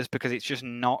my gears because it's just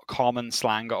not common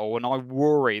slang at all. And I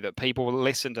worry that people will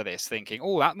listen to this thinking,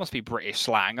 oh, that must be British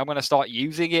slang. I'm going to start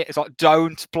using it. It's like,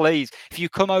 don't, please. If you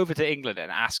come over to England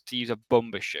and ask to use a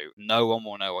bumbershoot, no one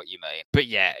will know what you mean. But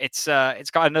yeah, it's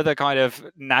got another kind of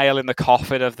nail in the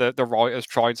coffin of the writers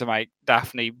trying to make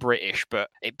Daphne British, but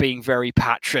it being very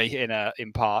patchy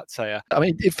in parts here. I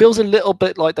mean, it feels a little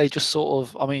bit like they just sort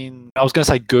of, I was going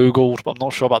to say Googled, but I'm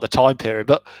not sure about the time period,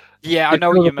 but yeah, I know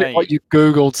what you mean. Like you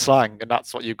Googled slang and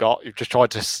that's what you got. You've just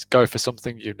tried to go for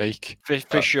something unique.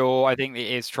 For sure. I think it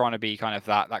is trying to be kind of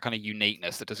that kind of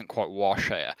uniqueness that doesn't quite wash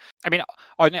here. I mean,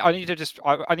 I need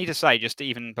to say, just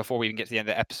even before we even get to the end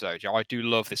of the episode, I do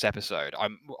love this episode.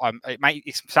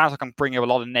 It sounds like I'm bringing up a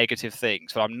lot of negative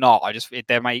things, but I'm not.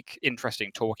 They make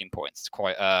interesting talking points. It's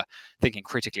quite thinking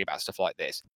critically about stuff like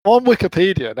this. I'm on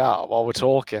Wikipedia now while we're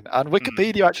talking, and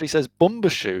Wikipedia actually says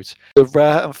bumbershoot, the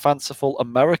rare and fanciful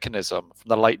Americanism from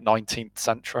the late 19th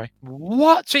century.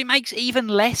 What? So it makes even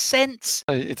less sense?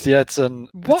 It's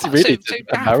what? Really so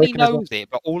Daphne knows it,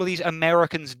 but all of these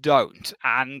Americans don't,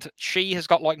 and she has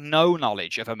got like no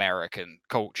knowledge of American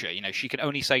culture. She can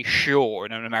only say sure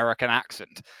in an American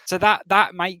accent. So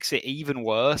that makes it even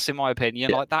worse, in my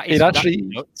opinion. Like that is. It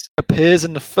actually appears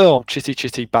in the film Chitty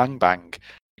Chitty Bang Bang.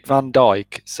 Van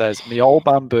Dyke says, "Me old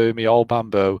bamboo, me old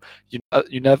bamboo.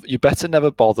 You better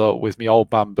never bother with me old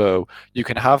bamboo. You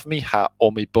can have me hat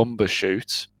or me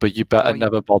bumbershoot, but you better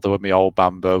never bother with me old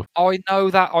bamboo." I know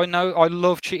that. I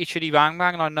love Chitty Chitty Bang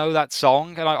Bang, and I know that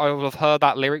song, and I will have heard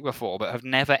that lyric before, but have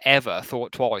never ever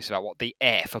thought twice about what the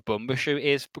F a bumbershoot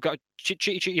is. Because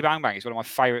Chitty Chitty Bang Bang is one of my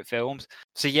favourite films.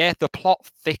 So yeah, the plot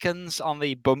thickens on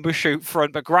the bumbershoot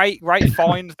front, but great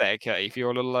find there, Kate, if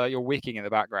you're you're wicking in the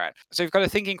background. So we've got to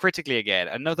thinking critically again.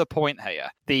 Another point here: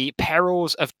 the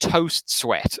perils of toast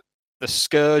sweat. The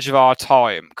scourge of our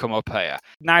time come up here.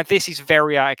 Now, this is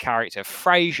very out of character.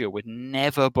 Frasier would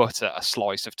never butter a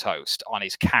slice of toast on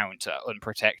his counter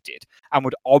unprotected and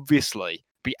would obviously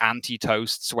be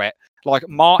anti-toast sweat. Like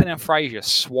Martin and Frasier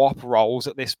swap roles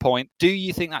at this point. Do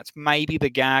you think that's maybe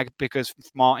the gag because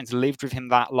Martin's lived with him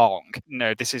that long?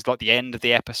 No, this is like the end of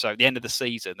the episode, the end of the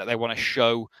season, that they want to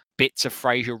show bits of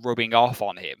Frasier rubbing off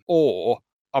on him? Or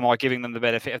am I giving them the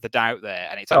benefit of the doubt there?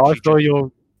 And it's actually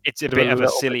it's a bit of a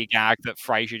silly gag that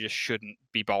Frasier just shouldn't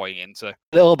be buying into. A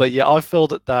little bit, yeah. I feel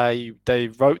that they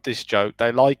wrote this joke.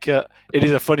 They like it. It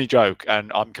is a funny joke,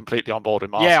 and I'm completely on board with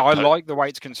Martin. Yeah, I like the way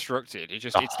it's constructed.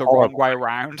 It's the wrong way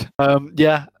around.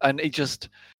 Yeah, and it just,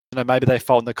 maybe they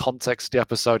found the context of the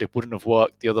episode, it wouldn't have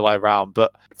worked the other way around.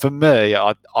 But for me,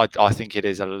 I think it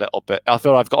is a little bit. I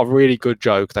feel I've got a really good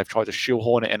joke. They've tried to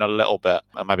shoehorn it in a little bit,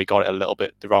 and maybe got it a little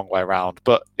bit the wrong way around.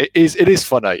 But it is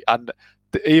funny, and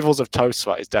the evils of toast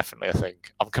sweat is definitely a thing.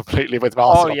 I'm completely with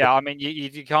Martin. Oh yeah, I mean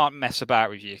you can't mess about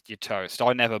with your toast.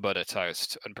 I never butter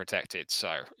toast unprotected,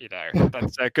 so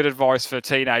that's good advice for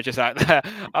teenagers out there.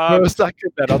 For a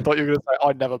second, then I thought you were going to say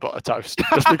I never butter toast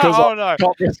just because I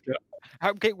can't risk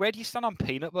it. Where do you stand on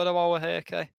peanut butter while we're here,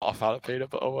 Kay? Not a fan of peanut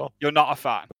butter. Well, you're not a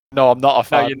fan. No, I'm not a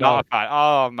fan. No, you're not a fan.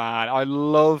 Oh man, I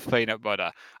love peanut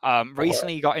butter.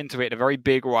 Recently got into it in a very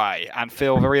big way and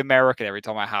feel very American every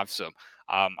time I have some.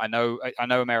 I know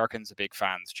Americans are big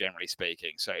fans, generally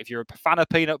speaking. So if you're a fan of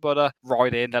peanut butter,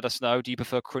 write in, let us know. Do you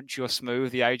prefer crunchy or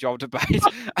smooth? The age-old debate.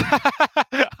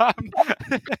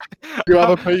 You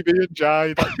have a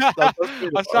PB&J.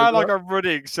 I sound like I'm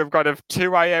running some kind of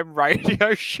 2 a.m.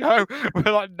 radio show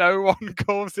where like no one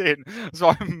calls in.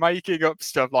 So I'm making up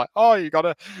stuff like, oh, you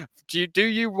gotta do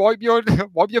you wipe your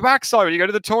backside when you go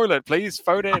to the toilet? Please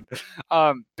phone in.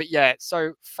 But yeah,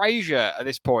 so Frasier at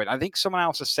this point, I think someone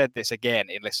else has said this again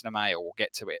in listener mail. We'll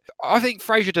get to it. I think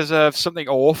Frasier deserves something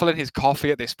awful in his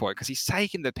coffee at this point because he's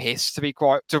taking the piss. To be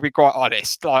quite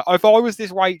honest, like if I was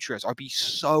this waitress, I'd be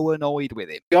so annoyed with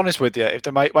him. To be honest with you, if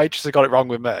the waitress had got it wrong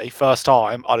with me first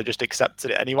time, I'd have just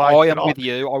accepted it anyway. I am with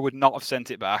you. I would not have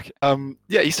sent it back.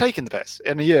 Yeah, he's taking the piss,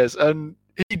 and he is, and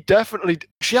he definitely.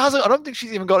 She hasn't. I don't think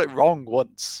she's even got it wrong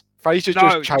once. Frasier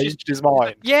just changed his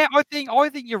mind. Yeah, I think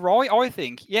you're right. I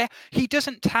think, yeah, he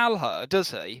doesn't tell her,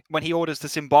 does he, when he orders the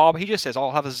Zimbabwe? He just says,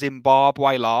 I'll have a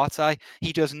Zimbabwe latte.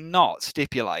 He does not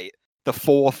stipulate the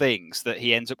 4 things that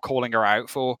he ends up calling her out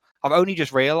for. I've only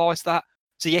just realised that.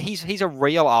 So yeah, he's a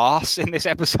real arse in this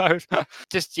episode.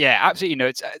 Just, yeah, absolutely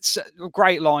nuts. It's a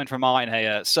great line from Martin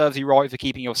here. Serves you right for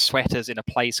keeping your sweaters in a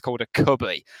place called a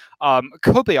cubby.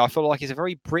 Cubby, I feel like, is a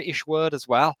very British word as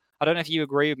well. I don't know if you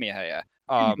agree with me here.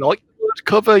 Like the word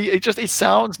cubby, it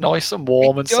sounds nice and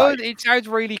warm and safe. It sounds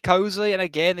really cozy, and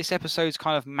again, this episode's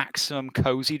kind of maximum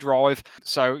cozy drive.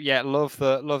 So yeah, love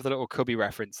the little cubby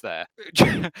reference there.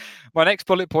 My next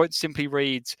bullet point simply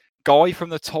reads: "Guy from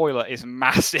the toilet is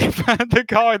massive." The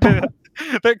guy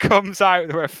that comes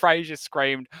out where Frasier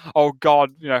screamed, "Oh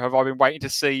God, have I been waiting to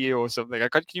see you?" or something.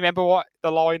 Can you remember what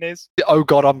the line is? Oh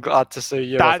God, I'm glad to see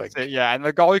you. That's it, yeah. And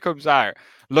the guy comes out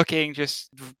looking just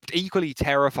equally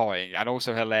terrifying and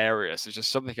also hilarious. There's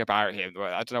just something about him.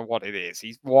 I don't know what it is.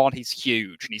 He's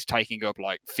huge and he's taking up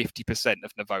like 50%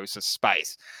 of Nervosa's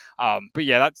space. But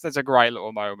yeah, that's a great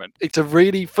little moment. It's a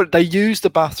really they use the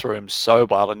bathroom so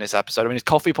well in this episode. I mean, as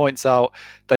Coffee points out,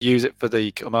 they use it for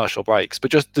the commercial breaks,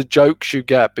 but just the jokes you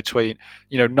get between,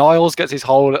 Niles gets his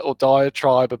whole little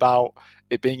diatribe about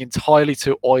it being entirely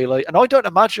too oily, and I don't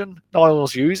imagine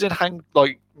Niles using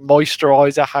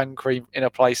moisturizer hand cream in a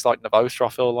place like Nervosa. I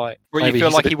feel like where you feel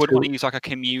like he wouldn't want to use like a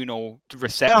communal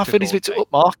receptacle. Yeah, I feel he's a bit too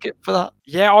upmarket for that.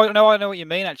 Yeah, I know what you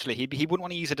mean. Actually, he wouldn't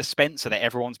want to use a dispenser that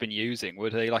everyone's been using,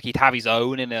 would he? Like he'd have his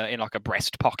own in like a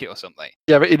breast pocket or something.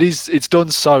 Yeah, but it's done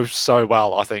so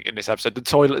well. I think in this episode,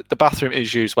 the bathroom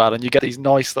is used well, and you get these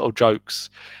nice little jokes.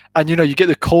 And, you get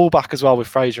the callback as well with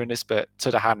Frasier in this bit to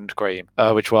the hand cream,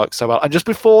 which works so well. And just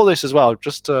before this as well,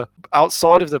 just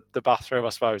outside of the bathroom, I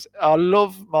suppose, I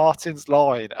love Martin's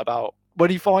line about when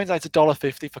he finds out it's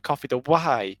 $1.50 for coffee, the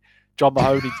way John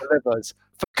Mahoney delivers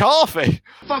for coffee.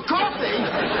 For coffee?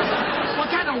 What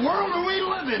kind of world are we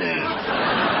living in?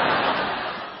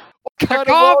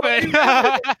 Coffee.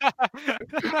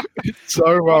 It's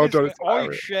so well done. I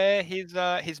share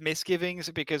his misgivings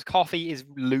because coffee is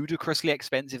ludicrously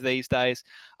expensive these days,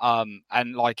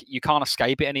 and like you can't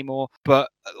escape it anymore.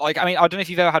 But like, I mean, I don't know if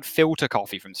you've ever had filter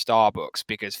coffee from Starbucks,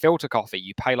 because filter coffee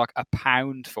you pay like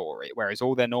 £1 for it, whereas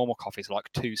all their normal coffees are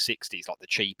like $2.60, like the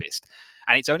cheapest.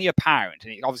 And it's only £1,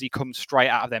 and it obviously comes straight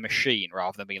out of their machine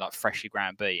rather than being like freshly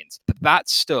ground beans. But that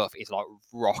stuff is like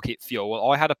rocket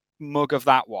fuel. I had a mug of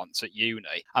that once at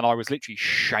uni, and I was literally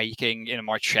shaking in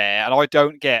my chair. And I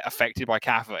don't get affected by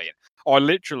caffeine. I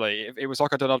literally, it was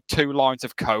like I'd done 2 lines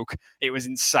of coke. It was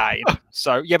insane.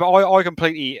 So yeah, but I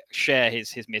completely share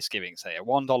his misgivings here.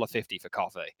 $1.50 for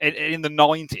coffee in the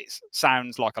 90s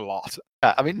sounds like a lot.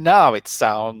 Yeah, I mean, now it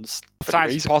sounds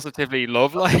Positively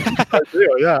lovely.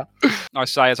 ideal, yeah. I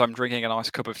say as I'm drinking a nice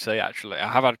cup of tea, actually.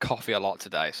 I have had coffee a lot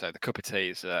today, so the cup of tea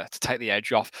is to take the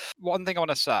edge off. One thing I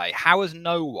want to say, how has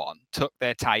no one took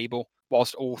their table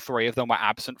whilst all 3 of them were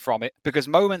absent from it? Because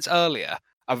moments earlier,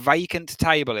 a vacant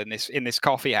table in this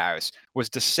coffee house was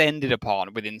descended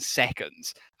upon within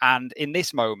seconds. And in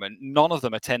this moment, none of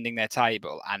them attending their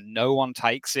table and no one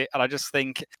takes it. And I just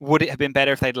think, would it have been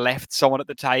better if they'd left someone at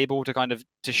the table to kind of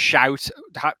to shout,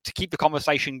 to keep the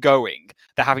conversation going?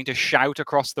 They're having to shout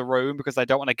across the room because they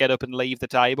don't want to get up and leave the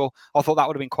table. I thought that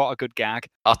would have been quite a good gag.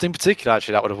 I think particularly,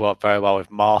 actually, that would have worked very well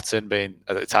with Martin being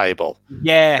at the table.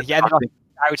 Yeah.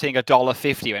 Shouting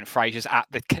 $1.50 when Frasier's at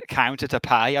the counter to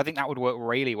pay. I think that would work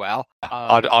really well.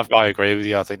 I agree with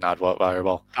you. I think that'd work very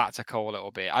well. That's a cool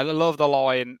little bit. I love the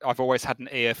line, "I've always had an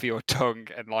ear for your tongue,"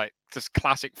 and like just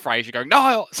classic Frasier going,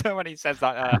 "Niall!" So when he says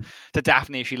that to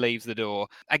Daphne as she leaves the door,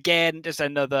 again, just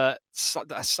another.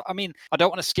 I mean, I don't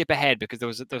want to skip ahead because there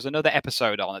was another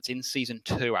episode on. It's in season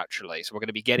 2 actually, so we're going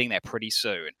to be getting there pretty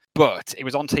soon. But it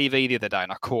was on TV the other day,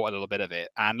 and I caught a little bit of it.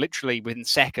 And literally within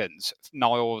seconds,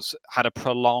 Niles had a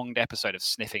prolonged episode of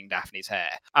sniffing Daphne's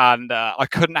hair, and I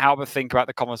couldn't help but think about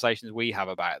the conversations we have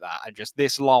about that, and just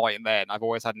this line. Then I've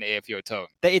always had an ear for your tongue.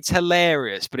 It's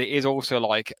hilarious, but it is also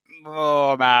like,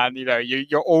 oh man,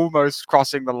 you're almost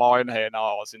crossing the line here,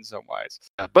 Niles, in some ways.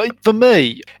 But for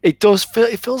me, it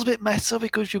feels a bit meta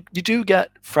because you do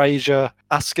get Frasier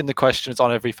asking the questions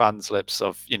on every fan's lips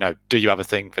of, do you have a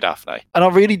thing for Daphne? And I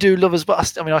really do love I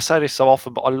say this so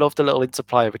often, but I love the little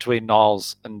interplay between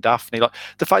Niles and Daphne. Like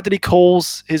the fact that he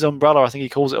calls his umbrella, I think he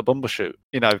calls it a bumbershoot,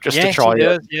 just to try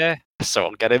it. Yeah. So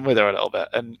I'll get in with her a little bit.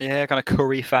 And yeah, kind of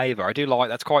curry favour. I do like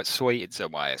that's quite sweet in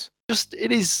some ways.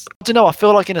 It is, I don't know, I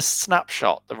feel like in a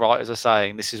snapshot, the writers are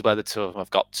saying this is where the 2 of them have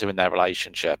got to in their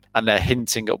relationship, and they're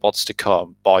hinting at what's to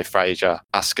come by Frasier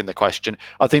asking the question.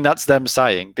 I think that's them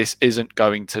saying this isn't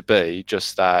going to be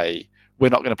just we're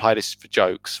not going to play this for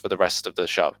jokes for the rest of the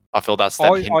show. I feel that's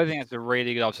them. I think that's a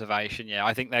really good observation. Yeah,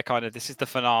 I think they're this is the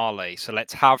finale, so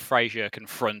let's have Frasier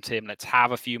confront him. Let's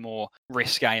have a few more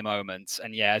risque moments,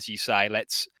 and yeah, as you say,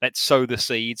 let's sow the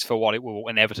seeds for what it will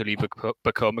inevitably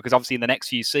become. Because obviously, in the next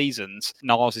few seasons,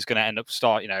 Niles is going to end up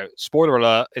spoiler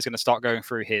alert, is going to start going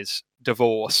through his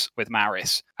divorce with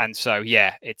Maris, and so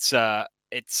yeah, it's a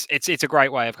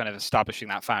great way of kind of establishing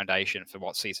that foundation for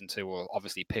what season 2 will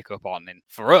obviously pick up on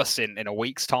for us in a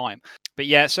week's time. But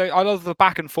yeah, so I love the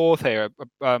back and forth here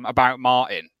about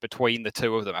Martin between the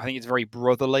 2 of them. I think it's very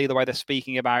brotherly the way they're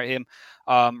speaking about him.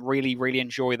 Really, really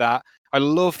enjoy that. I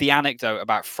love the anecdote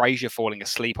about Frasier falling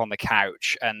asleep on the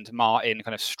couch and Martin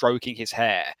kind of stroking his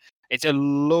hair. It's a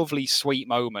lovely, sweet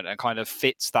moment and kind of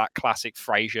fits that classic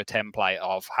Frasier template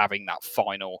of having that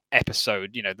final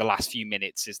episode. The last few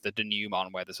minutes is the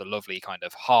denouement where there's a lovely kind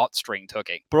of heartstring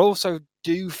tugging. But also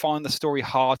do find the story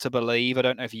hard to believe. I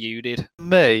don't know if you did.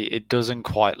 Me, it doesn't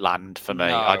quite land for me.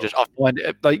 No. I find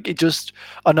it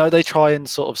I know they try and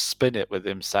sort of spin it with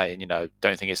him saying, don't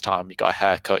think it's time you got a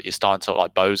haircut, you're starting to look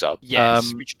like Bozo.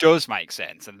 Yes, which does make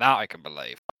sense, and that I can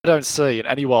believe. I don't see in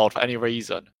any world, for any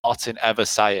reason, Martin ever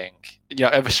saying,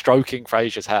 ever stroking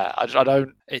Frasier's hair. I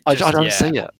don't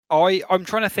see it. I'm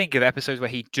trying to think of episodes where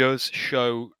he does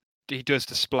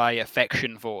display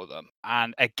affection for them.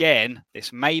 And again,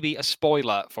 this may be a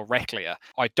spoiler for Reclia.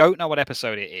 I don't know what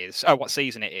episode it is. Oh, what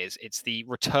season it is. It's the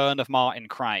Return of Martin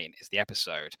Crane is the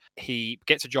episode. He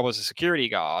gets a job as a security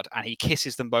guard and he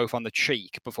kisses them both on the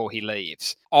cheek before he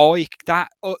leaves. That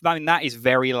is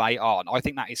very late on. I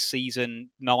think that is season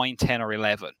 9, 10 or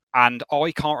 11. And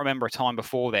I can't remember a time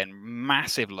before then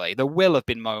massively. There will have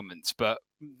been moments, but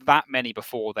that many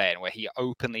before then where he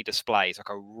openly displays like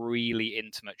a really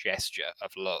intimate gesture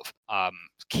of love,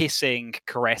 kissing,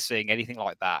 caressing, anything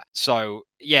like that. So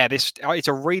yeah, it's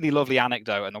a really lovely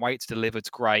anecdote, and the way it's delivered's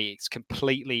great. It's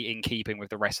completely in keeping with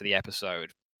the rest of the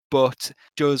episode, but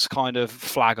does kind of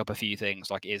flag up a few things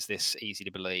like, is this easy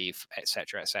to believe,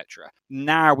 etc., etc.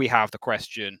 Now we have the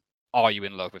question, are you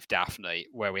in love with Daphne?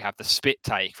 Where we have the spit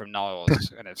take from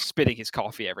Niles kind of spitting his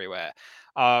coffee everywhere.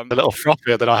 A little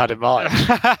frothier than I had in mind.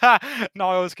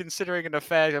 Niles considering an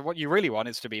affair. What you really want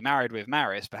is to be married with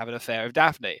Maris, but have an affair with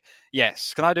Daphne.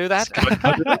 Yes, can I do that?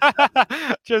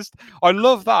 I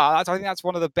love that. I think that's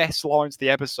one of the best lines of the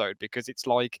episode because it's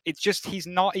he's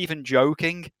not even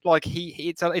joking. Like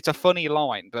it's a funny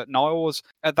line, but Niles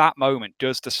at that moment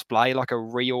does display like a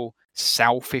real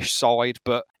selfish side,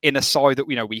 but in a side that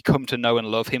we come to know and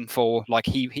love him for. Like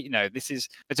he it's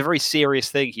a very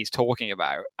serious thing he's talking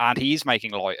about, and he's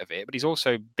making light of it, but he's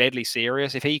also deadly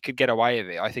serious. If he could get away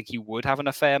with it, I think he would have an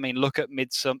affair. I mean, look at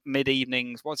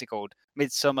mid-evenings. What's it called?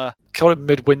 Midsummer. Call it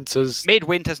Midwinter's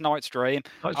Night's Dream.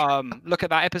 Look at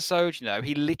that episode.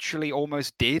 He literally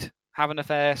almost did have an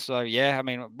affair. So yeah, I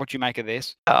mean, what do you make of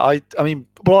this? I mean,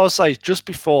 what I'll say just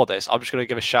before this, I'm just going to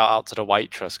give a shout out to the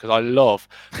waitress, because I love,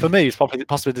 for me, it's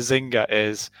possibly the zinger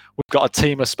is we've got a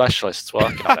team of specialists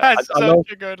working on it. That's I love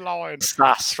such a good line.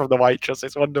 sass from the waitress.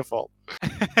 It's wonderful.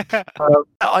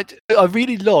 I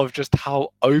really love just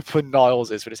how open Niles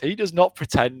is for this. He does not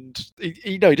pretend.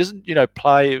 He doesn't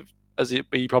play as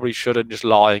he probably should and just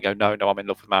lie and go, no, I'm in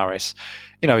love with Maris.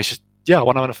 It's just, yeah, I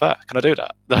want to have an affair. Can I do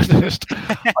that?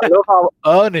 I love how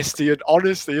earnest and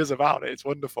honest he is about it. It's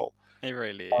wonderful. It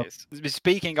really is.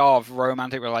 Speaking of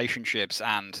romantic relationships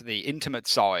and the intimate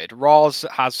side, Roz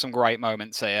has some great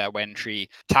moments here when she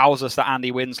tells us that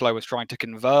Andy Winslow was trying to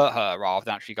convert her rather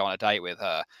than actually go on a date with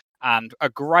her. And a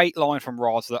great line from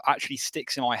Roz that actually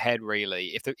sticks in my head,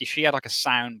 really. If she had like a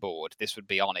soundboard, this would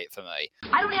be on it for me.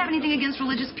 I don't have anything against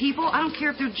religious people. I don't care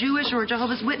if they're Jewish or a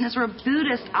Jehovah's Witness or a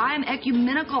Buddhist. I am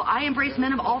ecumenical. I embrace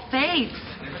men of all faiths.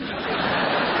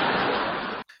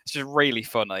 It's just really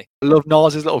funny. I love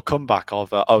Nas's little comeback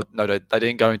of, oh, no, they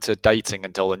didn't go into dating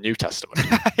until the New Testament.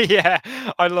 Yeah,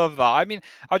 I love that. I mean,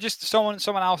 someone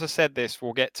else has said this,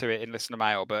 we'll get to it in listener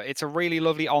mail, but it's a really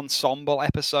lovely ensemble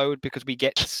episode because we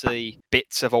get to see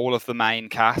bits of all of the main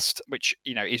cast, which,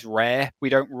 is rare. We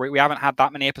haven't had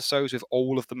that many episodes with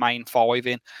all of the main 5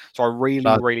 in. So I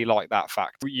really like that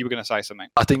fact. You were going to say something.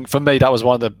 I think for me, that was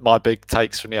one of my big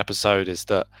takes from the episode, is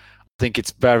that I think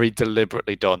it's very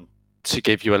deliberately done to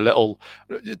give you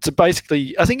to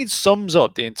basically, I think it sums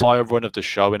up the entire run of the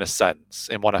show in a sense,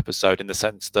 in one episode, in the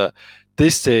sense that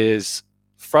this is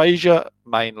Frasier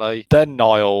mainly, then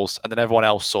Niles, and then everyone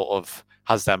else sort of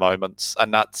has their moments.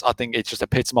 And I think it's just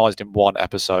epitomized in one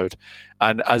episode.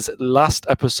 And as last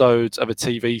episodes of a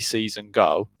TV season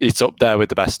go, it's up there with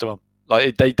the best of them.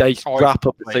 Like they wrap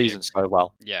up the season so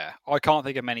well. Yeah, I can't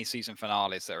think of many season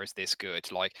finales that are this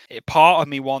good. Like, part of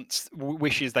me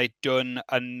wishes they'd done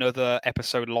another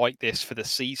episode like this for the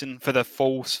season, for the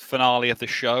full finale of the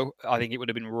show. I think it would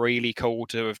have been really cool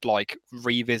to have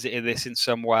revisited this in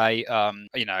some way.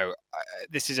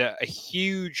 This is a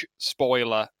huge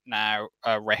spoiler now,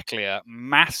 Reclia,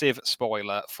 massive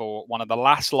spoiler for one of the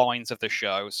last lines of the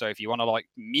show. So if you want to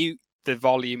mute the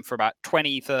volume for about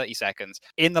 20-30 seconds.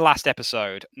 In the last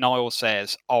episode, Niles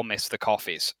says, "I'll miss the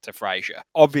coffees" to Frasier.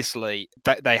 Obviously,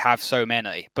 they have so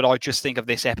many, but I just think of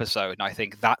this episode and I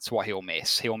think that's what he'll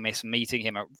miss. He'll miss meeting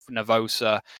him at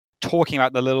Nervosa, talking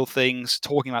about the little things,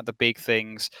 talking about the big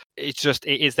things. It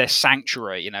is their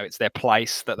sanctuary, it's their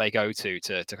place that they go to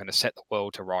kind of set the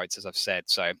world to rights, as I've said.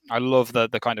 So I love the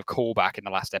kind of callback in the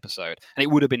last episode. And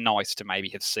it would have been nice to maybe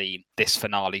have seen this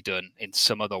finale done in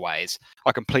some other ways.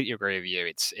 I completely agree with you.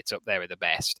 It's up there with the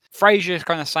best. Frasier's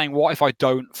kind of saying, what if I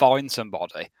don't find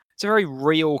somebody? It's a very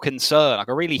real concern, like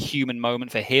a really human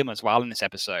moment for him as well in this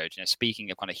episode. Speaking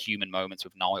of kind of human moments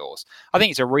with Niles, I think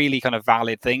it's a really kind of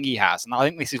valid thing he has. And I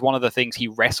think this is one of the things he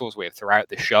wrestles with throughout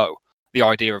the show. The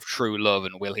idea of true love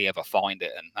and will he ever find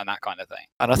it and that kind of thing.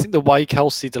 And I think the way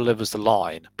Kelsey delivers the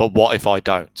line, but what if I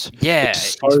don't? Yeah,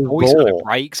 his voice kind of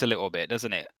breaks a little bit,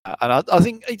 doesn't it? And I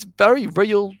think it's very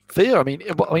real fear. I mean,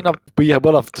 we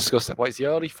will have discussed it. What, is he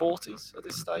early 40s at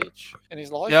this stage in his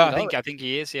life? Yeah, I think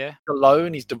he is, yeah. He's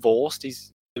alone, he's divorced,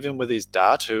 he's living with his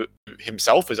dad, who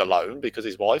himself is alone because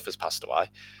his wife has passed away.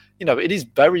 It is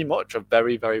very much a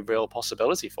very, very real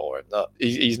possibility for him that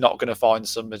he's not going to find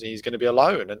somebody, he's going to be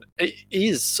alone. And it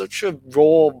is such a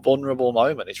raw, vulnerable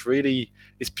moment.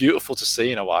 It's beautiful to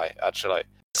see in a way, actually.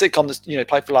 Sitcoms,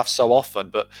 play for laughs so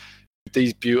often, but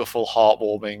these beautiful,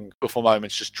 heartwarming, beautiful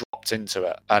moments just dropped into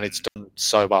it, and it's done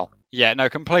so well. Yeah, no,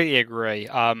 completely agree.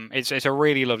 It's a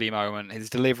really lovely moment. His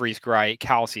delivery's great.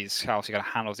 Kelsey kind of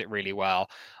handles it really well.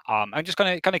 And just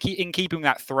kind of keeping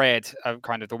that thread of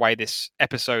kind of the way this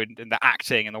episode and the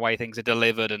acting and the way things are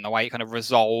delivered and the way it kind of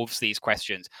resolves these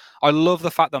questions. I love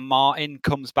the fact that Martin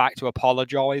comes back to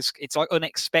apologize. It's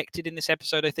unexpected in this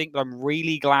episode, I think, but I'm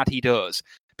really glad he does,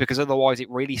 because otherwise it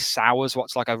really sours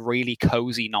what's a really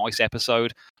cozy, nice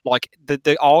episode.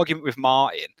 The argument with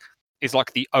Martin is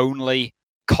the only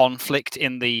conflict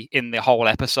in the whole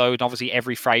episode. Obviously,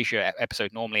 every Frasier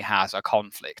episode normally has a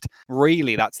conflict.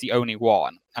 Really, that's the only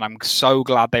one, and I'm so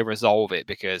glad they resolve it,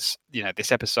 because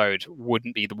this episode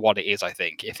wouldn't be what it is, I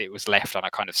think, if it was left on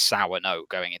a kind of sour note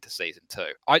going into season 2.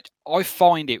 I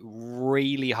find it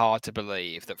really hard to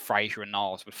believe that Frasier and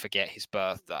Niles would forget his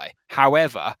birthday.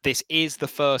 However, this is the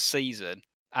first season,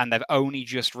 and they've only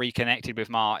just reconnected with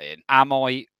Martin. Am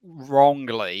I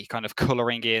wrongly kind of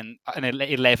colouring in an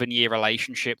 11-year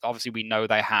relationship? Obviously, we know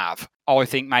they have. I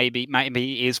think maybe it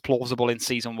is plausible in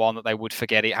season 1 that they would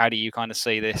forget it. How do you kind of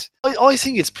see this? I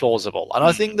think it's plausible. And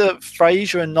I think that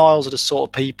Frasier and Niles are the sort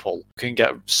of people who can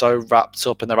get so wrapped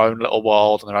up in their own little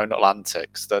world and their own little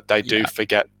antics that they do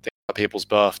forget people's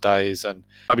birthdays, and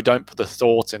maybe don't put the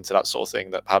thought into that sort of thing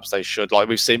that perhaps they should. Like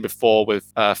we've seen before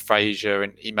with Frasier,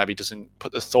 and he maybe doesn't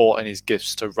put the thought in his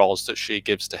gifts to Roz that she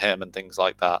gives to him and things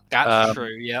like that. That's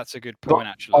true. Yeah, that's a good point,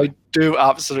 actually. I do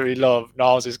absolutely love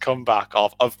Niles' comeback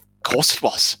of course it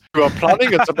was. We were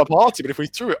planning a summer party, but if we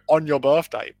threw it on your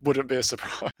birthday, it wouldn't be a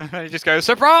surprise. He just goes,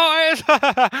 surprise!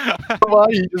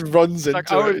 He just runs into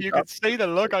it. If you could see the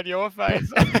look on your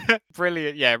face.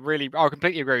 Brilliant. Yeah, really. I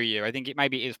completely agree with you. I think it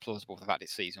is plausible for the fact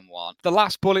it's season 1. The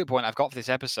last bullet point I've got for this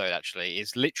episode, actually,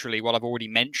 is literally what I've already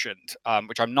mentioned,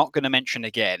 which I'm not going to mention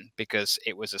again because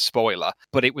it was a spoiler,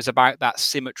 but it was about that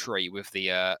symmetry with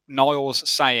the Niles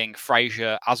saying,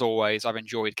 Frasier, as always, I've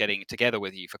enjoyed getting together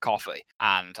with you for coffee.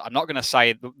 And I'm not going to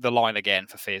say the line again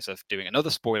for fears of doing another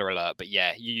spoiler alert, but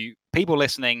yeah, people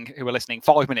listening who were listening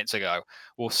 5 minutes ago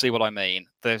will see what I mean.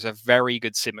 There's a very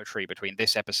good symmetry between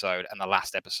this episode and the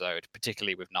last episode,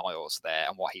 particularly with Niles there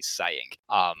and what he's saying,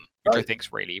 which I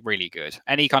think's really, really good.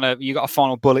 You got a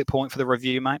final bullet point for the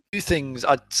review, mate? 2 things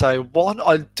I'd say. One,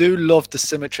 I do love the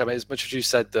symmetry. I mean, as much as you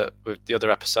said that with the other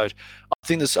episode, I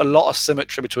think there's a lot of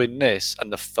symmetry between this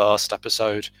and the first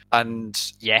episode. And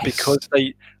because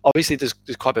obviously there's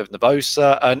quite a bit of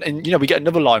Nervosa, and we get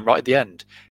another line right at the end.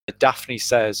 Daphne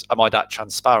says, am I that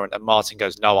transparent? And Martin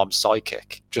goes, no, I'm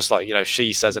psychic. Just like,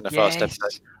 she says in the first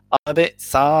episode, I'm a bit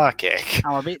psychic.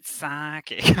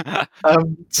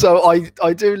 So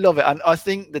I do love it. And I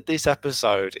think that this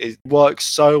episode works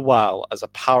so well as a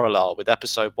parallel with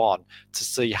episode 1 to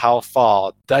see how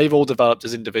far they've all developed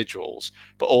as individuals,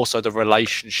 but also the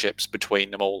relationships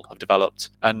between them all have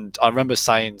developed. And I remember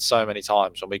saying so many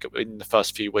times when we got in the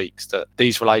first few weeks that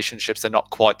these relationships, they're not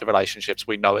quite the relationships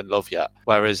we know and love yet.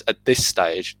 Whereas at this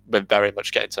stage, we're very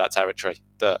much getting to that territory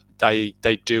that they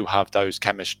do have those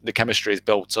the chemistry is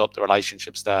built up, the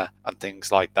relationships there and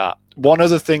things like that. One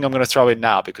other thing I'm going to throw in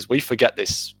now, because we forget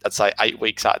this, I'd say 8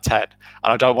 weeks out of 10, and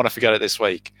I don't want to forget it this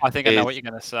week. I think I know what you're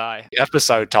going to say. The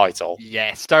episode title.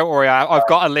 Yes, don't worry. I've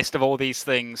got a list of all these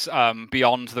things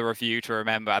beyond the review to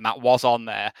remember, and that was on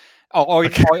there.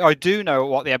 I do know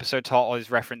what the episode title is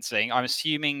referencing. I'm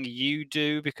assuming you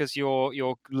do because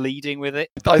you're leading with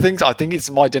it. I think it's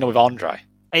My Dinner with Andre.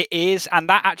 It is, and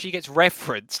that actually gets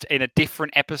referenced in a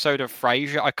different episode of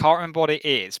Frasier. I can't remember what it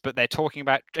is, but they're talking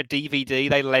about a DVD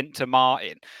they lent to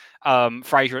Martin.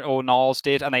 Frasier or Niles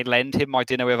did, and they lend him My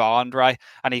Dinner with Andre,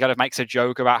 and he kind of makes a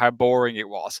joke about how boring it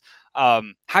was.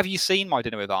 Have you seen My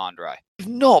Dinner with Andre?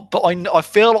 Not, but I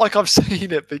feel like I've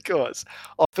seen it because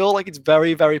I feel like it's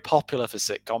very, very popular for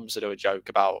sitcoms to do a joke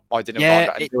about My Dinner with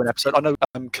Andre and do an episode. I know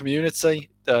Community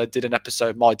did an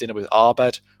episode, My Dinner with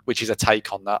Abed, which is a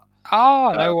take on that.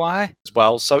 Oh, no way. As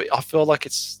well. So I feel like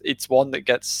it's one that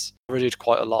gets reviewed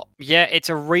quite a lot. Yeah, it's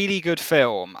a really good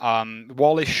film.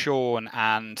 Wallace Shawn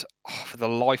and for the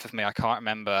life of me, I can't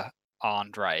remember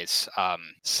Andre's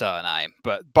surname,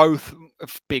 but both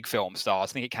big film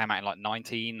stars. I think it came out in like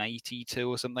 1982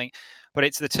 or something. But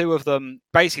it's the two of them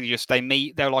basically just they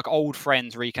meet. They're like old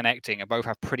friends reconnecting and both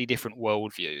have pretty different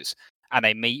worldviews. And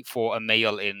they meet for a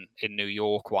meal in New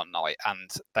York one night,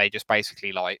 and they just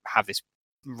basically like have this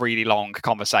really long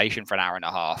conversation for an hour and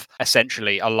a half,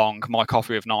 essentially along My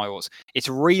Coffee with Niles. It's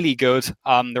really good.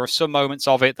 There are some moments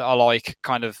of it that are like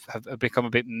kind of have become a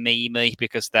bit memey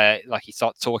because they're like he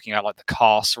starts talking about like the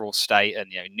carceral state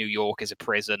and New York is a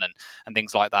prison and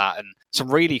things like that, and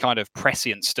some really kind of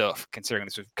prescient stuff considering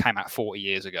this came out 40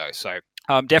 years ago. So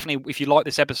definitely, if you like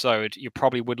this episode, you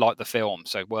probably would like the film,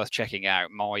 so worth checking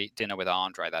out. My Dinner with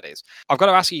Andre, that is. I've got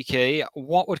to ask you, Key,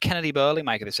 what would Kennedy Burley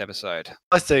make of this episode?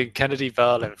 I think Kennedy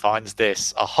Burley finds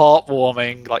this a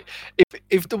heartwarming, like,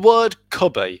 if the word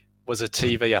cubby was a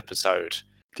TV episode,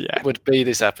 it would be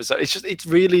this episode. It's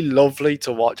really lovely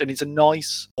to watch, and it's a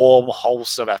nice, warm,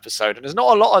 wholesome episode, and there's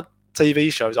not a lot of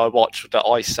TV shows I watch that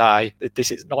I say that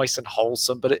this is nice and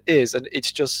wholesome, but it is, and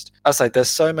it's just, I say, there's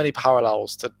so many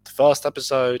parallels to the first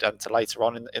episode and to later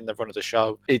on in the run of the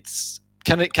show. It's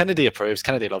Kennedy approves.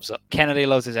 Kennedy loves it. Kennedy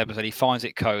loves this episode. He finds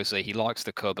it cozy. He likes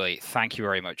the cubby. Thank you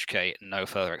very much, Kate. No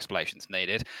further explanations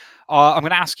needed. I'm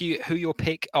going to ask you who your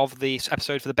pick of this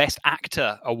episode for the Best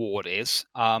Actor award is.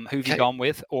 Who have you gone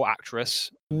with, or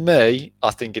actress? Me,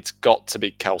 I think it's got to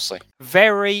be Kelsey.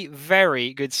 Very,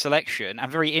 very good selection,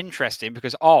 and very interesting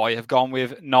because I have gone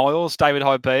with Niles, David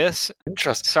Hyde-Pierce.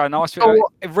 Interesting. So nice.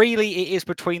 Really, it is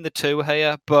between the two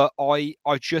here, but I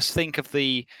just think of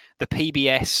the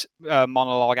PBS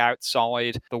monologue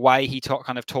outside, the way he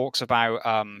kind of talks about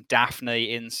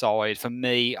Daphne inside. For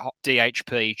me,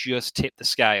 DHP just tipped the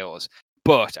scales.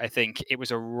 But I think it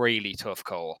was a really tough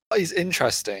call. What is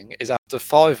interesting is after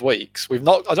 5 weeks,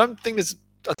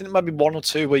 I think maybe 1 or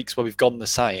 2 weeks where we've gone the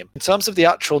same. In terms of the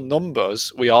actual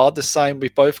numbers, we are the same.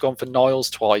 We've both gone for Niles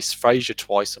twice, Frasier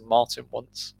twice, and Martin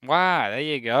once. Wow, there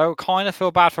you go. Kind of feel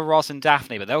bad for Ross and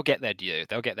Daphne, but they'll get their due.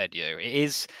 It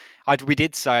is. We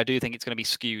did say I do think it's going to be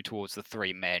skewed towards the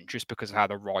 3 men just because of how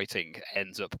the writing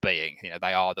ends up being.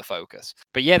 They are the focus.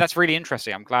 But yeah, that's really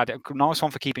interesting. I'm glad. Nice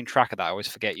one for keeping track of that. I always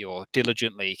forget you're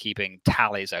diligently keeping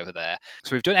tallies over there.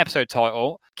 So we've done episode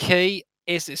title. Key,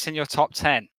 is this in your top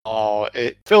 10? Oh,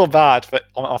 it feel bad, but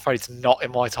I'm afraid it's not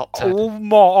in my top 10. Oh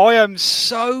my! I am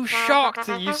so shocked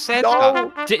that you said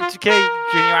that. Key, can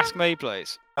you ask me,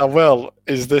 please? Will,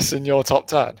 is this in your top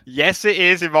 10? Yes, it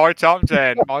is in my top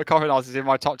 10. My Coffee Nights is in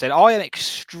my top 10. I am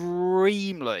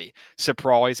extremely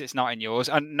surprised it's not in yours.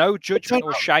 And no judgment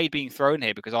or shade being thrown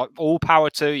here because all power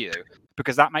to you.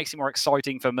 Because that makes it more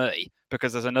exciting for me.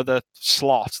 Because there's another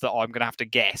slot that I'm going to have to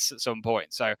guess at some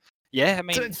point. So, yeah, I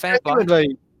mean, fair play.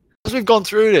 As we've gone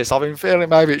through this, I've been feeling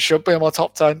maybe it should be in my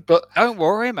top 10. But don't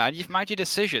worry, man. You've made your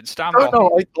decision. Stand by.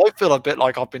 I feel a bit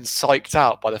like I've been psyched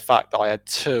out by the fact that I had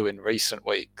 2 in recent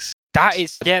weeks. That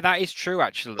is true,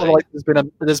 actually. Like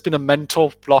there's been a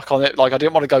mental block on it. Like I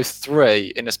didn't want to go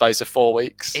 3 in the space of 4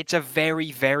 weeks. It's a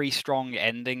very, very strong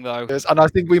ending, though. And I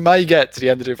think we may get to the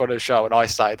end of the show, and I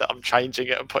say that I'm changing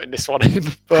it and putting this one in.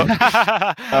 But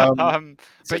I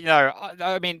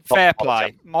mean, fair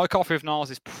play. My Coffee with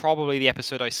Niles is probably the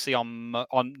episode I see on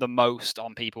the most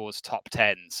on people's top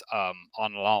 10s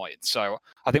online. So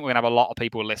I think we're gonna have a lot of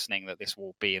people listening that this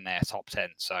will be in their top 10.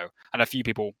 So, and a few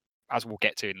people, as we'll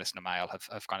get to in listener mail,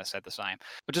 have kind of said the same.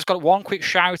 But just got one quick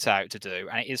shout out to do,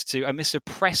 and it is to Mr.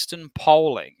 Preston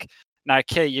Poling. Now,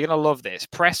 Key, you're gonna love this.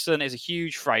 Preston is a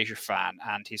huge Frasier fan,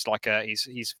 and he's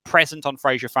present on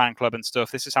Frasier Fan Club and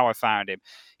stuff. This is how I found him.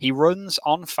 He runs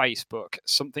on Facebook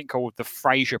something called the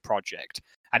Frasier Project,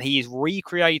 and he is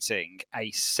recreating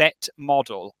a set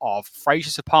model of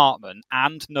Frasier's apartment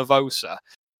and Nervosa.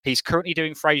 He's currently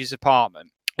doing Frasier's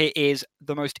apartment. It is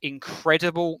the most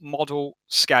incredible model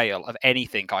scale of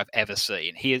anything I've ever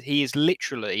seen. He is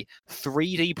literally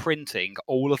 3D printing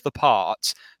all of the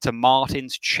parts to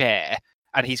Martin's chair,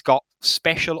 and he's got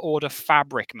special order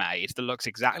fabric made that looks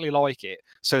exactly like it,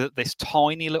 so that this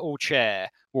tiny little chair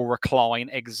will recline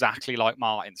exactly like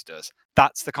Martin's does.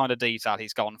 That's the kind of detail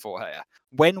he's gone for here.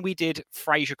 When we did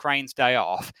Frasier Crane's Day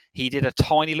Off, he did a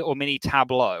tiny little mini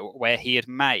tableau where he had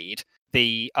made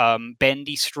the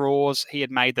bendy straws. He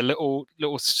had made the little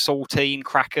saltine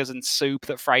crackers and soup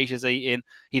that Frasier's eating.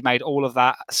 He'd made all of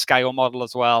that scale model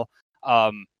as well.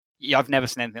 I've never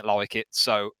seen anything like it.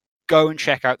 So go and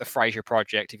check out the Frasier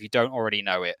Project if you don't already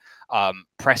know it.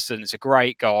 Preston is a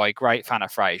great guy, great fan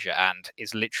of Frasier, and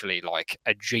is literally like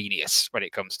a genius when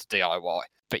it comes to DIY.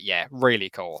 But yeah, really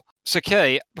cool. So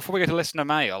Key, before we go to listener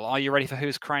mail, are you ready for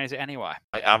Whose Crane Is It Anyway?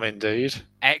 I am indeed.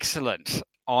 Excellent.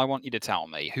 I want you to tell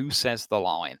me who says the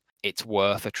line, "It's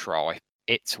worth a try.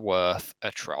 It's worth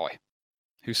a try."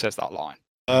 Who says that line?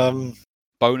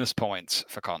 Bonus points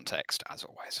for context, as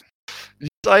always. You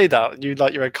say that,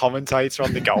 you're a commentator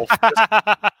on the golf.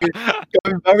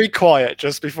 Going very quiet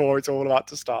just before it's all about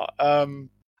to start.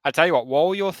 I tell you what,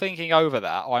 while you're thinking over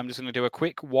that, I'm just going to do a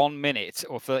quick 1 minute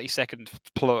or 30-second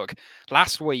plug.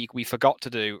 Last week, we forgot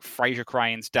to do Frasier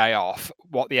Crane's Day Off,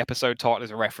 what the episode title is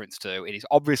a reference to. It is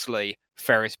obviously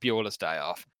Ferris Bueller's Day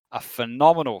Off, a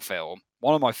phenomenal film,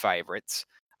 one of my favourites.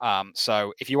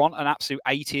 So if you want an absolute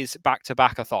 80s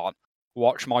back-to-back-a-thon,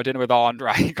 watch My Dinner with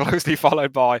Andre, closely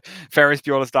followed by Ferris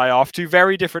Bueller's Day Off. 2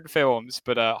 very different films,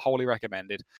 but wholly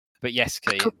recommended. But yes,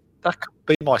 Keith. That could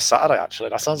be my Saturday, actually.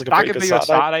 That sounds like a pretty good Saturday. That could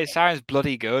be your Saturday. Sounds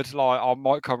bloody good. Like, I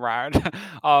might come round.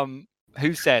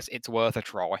 Who says it's worth a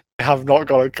try? I have not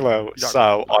got a clue.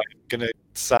 So I'm going to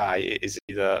say it is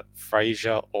either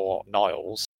Frasier or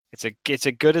Niles. It's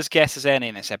a good as guess as any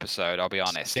in this episode, I'll be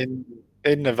honest. In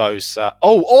Nervosa.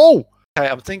 Oh! Okay,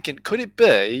 I'm thinking, could it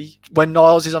be when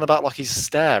Niles is on about like his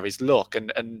stare, his look,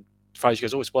 and Frasier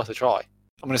goes, "Oh, it's worth a try."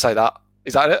 I'm going to say that.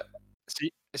 Is that it?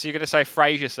 So you're going to say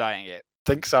Frasier saying it?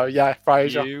 think so. Yeah,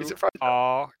 Frasier. You Is it Frasier?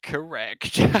 are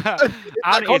correct. And it's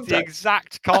the context.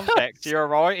 exact context. You're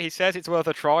right. He says it's worth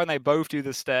a try, and they both do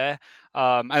the stare.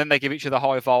 And then they give each other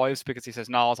high fives because he says,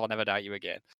 Niles, I'll never doubt you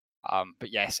again.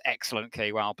 But yes, excellent,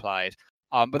 Key. Well played.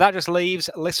 But that just leaves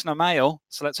listener mail.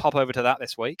 So let's hop over to that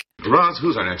this week. Roz,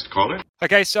 who's our next caller?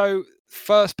 Okay, so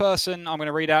first person I'm going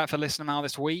to read out for listener mail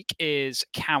this week is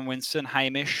Cam Winston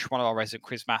Hamish, one of our resident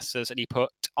quiz masters, and he put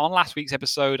on last week's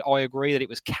episode, I agree that it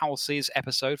was Kelsey's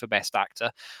episode for Best Actor.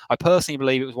 I personally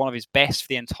believe it was one of his best for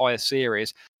the entire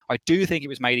series. I do think it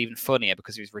was made even funnier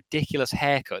because of his ridiculous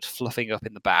haircut fluffing up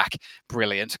in the back.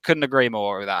 Brilliant. Couldn't agree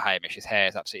more with that, Hamish. His hair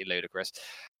is absolutely ludicrous.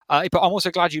 But I'm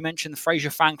also glad you mentioned the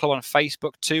Frasier Fan Club on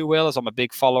Facebook too, Will, as I'm a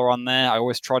big follower on there. I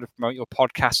always try to promote your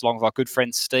podcast along with our good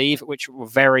friend Steve, which we're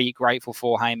very grateful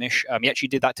for, Hamish. He actually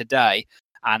did that today,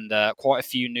 and quite a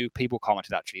few new people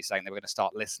commented actually saying they were going to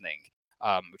start listening,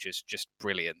 which is just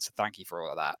brilliant. So thank you for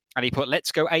all of that. And he put,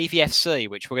 let's go AVFC,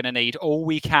 which we're going to need all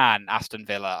we can. Aston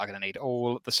Villa are going to need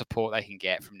all the support they can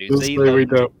get from New Zealand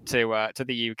to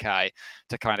the UK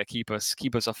to kind of keep us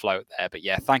afloat there. But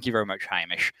yeah, thank you very much,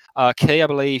 Hamish. Key, I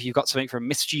believe you've got something from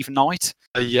Mischief Night.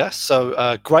 Yes,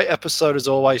 so great episode as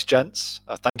always, gents.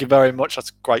 Thank you very much.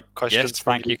 That's great questions. Yes,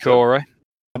 thank you, Corey.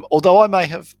 Although I may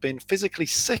have been physically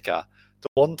sicker, the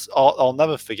one I'll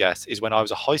never forget is when I was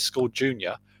a high school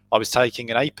junior. I was taking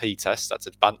an AP test, that's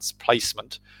advanced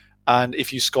placement, and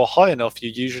if you score high enough, you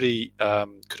usually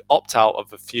could opt out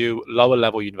of a few lower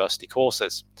level university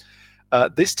courses.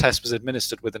 This test was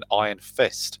administered with an iron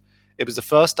fist. It was the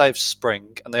first day of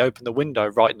spring, and they opened the window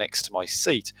right next to my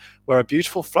seat, where a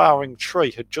beautiful flowering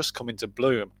tree had just come into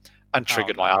bloom and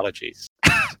triggered my allergies.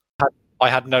 I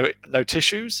had no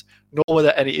tissues, nor were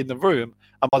there any in the room,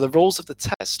 and by the rules of the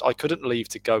test, I couldn't leave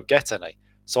to go get any.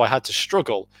 So I had to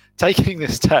struggle taking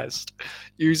this test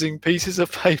using pieces of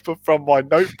paper from my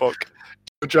notebook to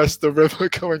address the river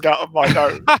coming out of my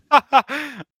nose.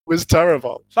 It was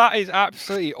terrible. That is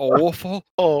absolutely awful.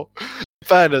 Oh, in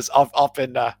fairness, I've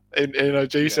been there in a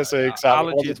GCSE exam.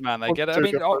 Allergies, man, they get it. I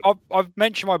mean, I've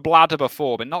mentioned my bladder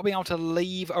before, but not being able to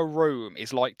leave a room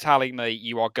is like telling me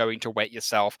you are going to wet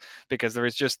yourself, because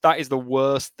that is the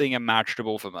worst thing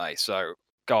imaginable for me. So,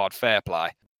 God, fair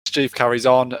play. Steve carries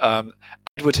on.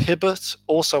 Edward Hibbert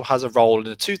also has a role in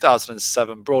the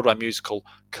 2007 Broadway musical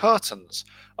Curtains,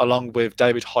 along with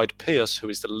David Hyde Pierce, who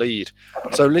is the lead.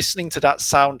 So listening to that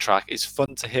soundtrack is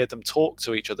fun to hear them talk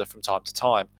to each other from time to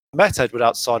time. I met Edward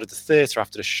outside of the theatre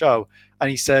after the show, and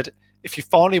he said, if you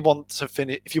want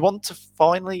to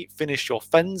finally finish your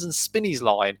Fens and Spinneys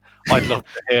line, I'd love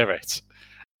to hear it.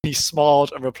 He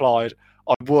smiled and replied,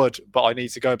 I would, but I need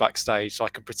to go backstage so I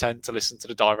can pretend to listen to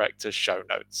the director's show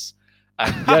notes.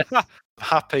 And yes, I'm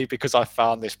happy because I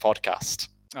found this podcast.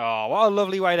 Oh, what a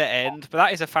lovely way to end. But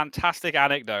that is a fantastic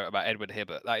anecdote about Edward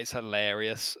Hibbert. That is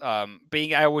hilarious.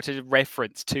 Being able to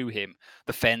reference to him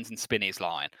the Fens and Spinneys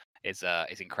line is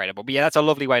incredible. But yeah, that's a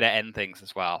lovely way to end things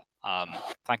as well.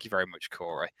 Thank you very much,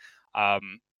 Corey.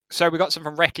 So we got some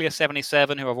from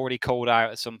Reckless77, who I've already called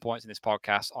out at some points in this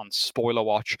podcast on Spoiler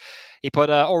Watch. He put,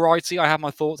 alrighty, I have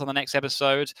my thoughts on the next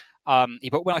episode. He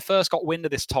put, when I first got wind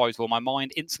of this title, my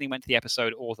mind instantly went to the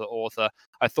episode author.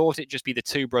 I thought it'd just be the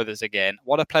two brothers again.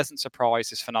 What a pleasant surprise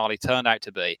this finale turned out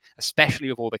to be, especially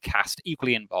with all the cast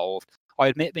equally involved. I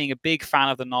admit being a big fan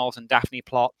of the Niles and Daphne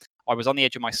plot. I was on the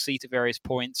edge of my seat at various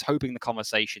points, hoping the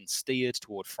conversation steered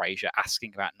toward Frasier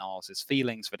asking about Niles'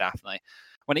 feelings for Daphne.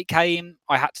 When it came,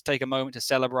 I had to take a moment to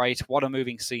celebrate. What a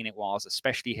moving scene it was,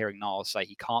 especially hearing Niles say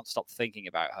he can't stop thinking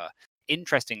about her.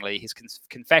 Interestingly, his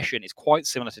confession is quite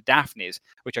similar to Daphne's,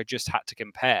 which I just had to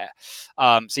compare.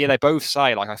 So yeah, they both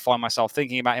say, like, I find myself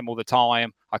thinking about him all the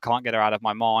time. I can't get her out of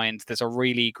my mind. There's a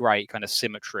really great kind of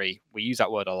symmetry. We use that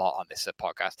word a lot on this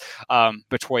podcast,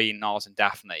 between Niles and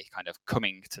Daphne kind of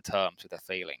coming to terms with their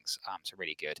feelings. So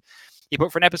really good. He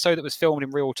put, for an episode that was filmed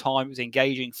in real time, it was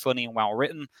engaging, funny, and well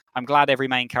written. I'm glad every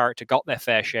main character got their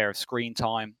fair share of screen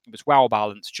time. It was well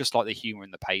balanced, just like the humor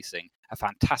and the pacing. A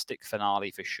fantastic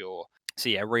finale for sure. So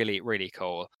yeah, really, really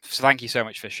cool. So thank you so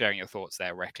much for sharing your thoughts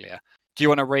there, Recklia. Do you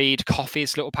want to read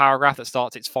Coffee's little paragraph that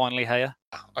starts, it's finally here?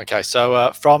 Okay, so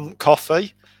from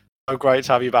Coffee, so great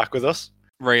to have you back with us.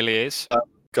 Really is.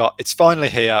 It's finally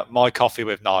here, my coffee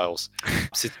with Niles.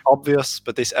 It's obvious,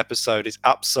 but this episode is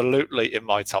absolutely in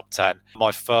my top 10.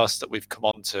 My first that we've come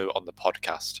on to on the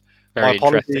podcast. Very my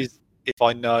apologies if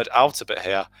I nerd out a bit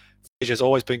here. Frasier's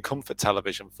always been comfort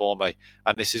television for me,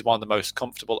 and this is one of the most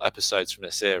comfortable episodes from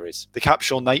the series. The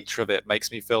capsule nature of it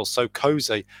makes me feel so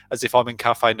cozy, as if I'm in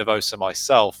Cafe Nervosa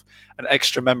myself, an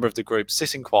extra member of the group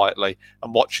sitting quietly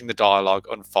and watching the dialogue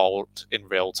unfold in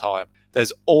real time.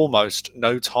 There's almost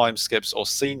no time skips or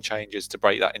scene changes to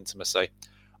break that intimacy.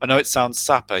 I know it sounds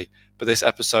sappy, but this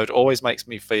episode always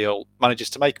manages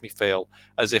to make me feel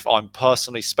as if I'm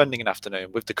personally spending an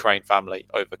afternoon with the Crane family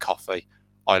over coffee.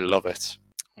 I love it.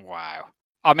 Wow.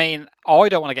 I mean, I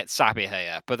don't want to get sappy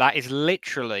here, but that is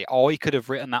literally, I could have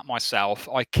written that myself.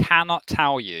 I cannot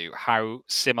tell you how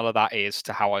similar that is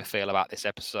to how I feel about this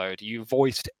episode. You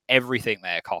voiced everything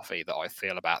there, Coffee, that I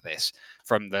feel about this.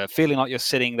 From the feeling like you're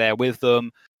sitting there with them,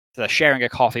 to sharing a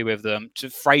coffee with them, to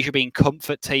Frasier being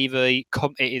comfort TV.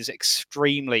 It is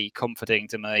extremely comforting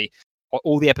to me.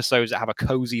 All the episodes that have a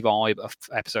cozy vibe of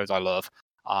episodes I love.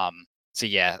 So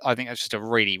yeah, I think that's just a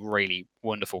really, really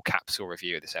wonderful capsule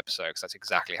review of this episode because that's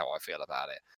exactly how I feel about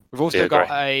it. We've also got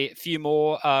a few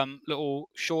more little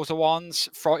shorter ones.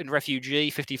 Frightened Refugee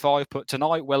 55 put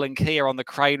tonight. Will and Key are on the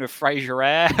crane with Frasier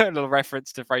Air. A little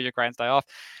reference to Frasier Crane's Day Off.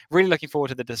 Really looking forward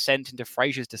to the descent into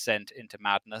Frasier's descent into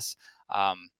madness.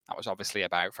 That was obviously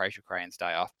about Frasier Crane's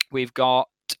Day Off. We've got.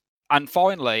 And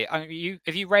finally,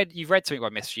 you've read something by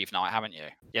Mischief Night, haven't you?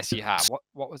 Yes, you have.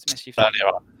 What was Mischief Night?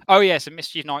 Oh yeah, so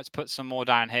Mischief Night's put some more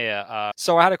down here.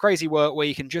 So I had a crazy work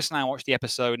week and just now watched the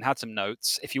episode and had some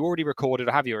notes. If you already recorded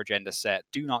or have your agenda set,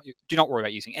 do not worry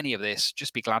about using any of this.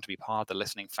 Just be glad to be part of the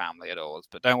listening family at all.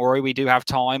 But don't worry, we do have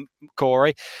time.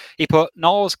 Corey, he put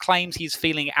Niles claims he's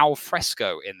feeling al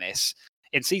fresco in this.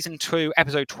 In season 2,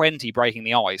 episode 20, Breaking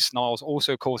the Ice, Niles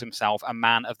also calls himself a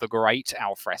man of the great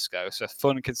al fresco. So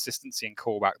fun consistency and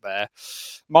callback there.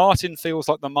 Martin feels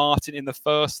like the Martin in the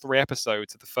first 3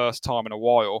 episodes for the first time in a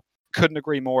while. Couldn't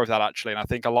agree more with that, actually. And I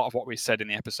think a lot of what we said in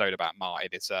the episode about Martin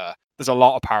is there's a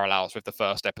lot of parallels with the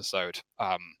first episode,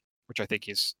 which I think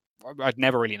is, I'd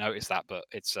never really noticed that, but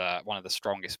it's one of the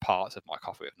strongest parts of my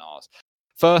coffee with Niles.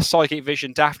 First psychic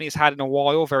vision Daphne's had in a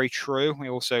while, very true. We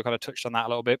also kind of touched on that a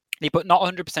little bit. But not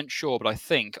 100% sure, but I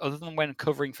think, other than when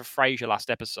covering for Frasier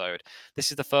last episode, this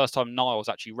is the first time Niles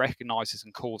actually recognises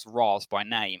and calls Roz by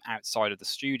name outside of the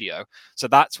studio. So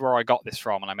that's where I got this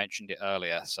from, and I mentioned it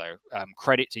earlier. So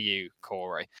credit to you,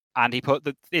 Corey. And he put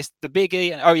the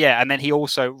biggie, and then he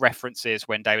also references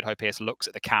when David Hyde Pierce looks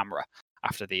at the camera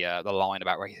after the line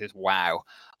about where he says, wow,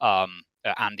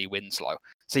 Andy Winslow.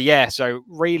 So yeah, so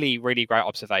really, really great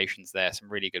observations there. Some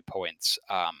really good points.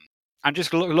 And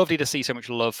just lovely to see so much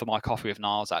love for my coffee with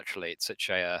Niles. Actually, it's such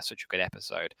a good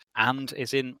episode, and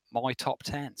is in my top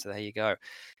 10. So there you go.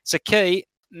 So Key,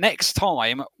 next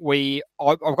time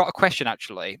I've got a question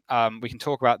actually. We can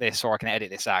talk about this, or I can edit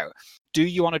this out. Do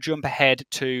you want to jump ahead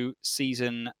to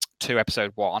season 2,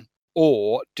 episode 1?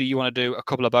 Or do you want to do a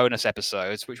couple of bonus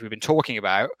episodes, which we've been talking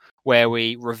about, where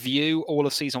we review all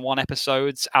of season 1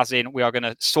 episodes, as in we are going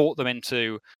to sort them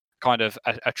into kind of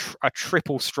a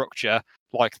triple structure,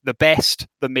 like the best,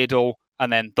 the middle,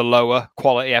 and then the lower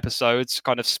quality episodes,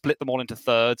 kind of split them all into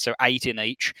thirds, so 8 in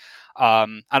each.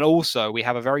 And also we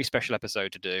have a very special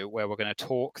episode to do where we're going to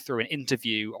talk through an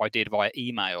interview I did via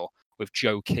email with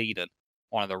Joe Keenan,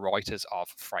 one of the writers of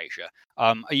Frasier.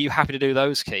 Are you happy to do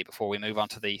those, Key, before we move on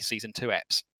to the season 2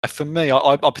 eps? For me,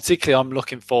 I particularly, I'm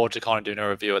looking forward to kind of doing a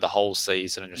review of the whole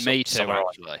season. And just me too,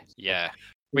 actually. Yeah.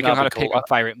 We can kind of pick up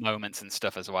favourite moments and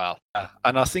stuff as well. Yeah.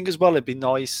 And I think as well, it'd be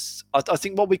nice. I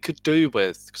think what we could do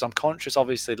with, because I'm conscious,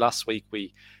 obviously, last week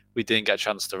we didn't get a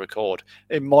chance to record.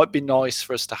 It might be nice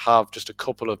for us to have just a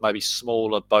couple of maybe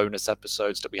smaller bonus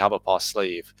episodes that we have up our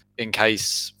sleeve in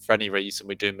case, for any reason,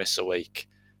 we do miss a week,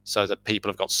 so that people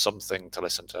have got something to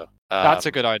listen to. That's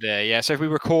a good idea, yeah. So if we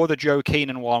record the Joe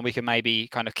Keenan one, we can maybe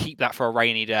kind of keep that for a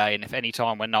rainy day, and if any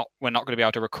time we're not going to be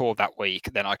able to record that week,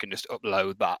 then I can just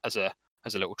upload that as a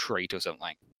little treat or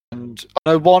something. And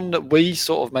I know one that we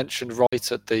sort of mentioned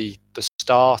right at the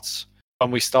start when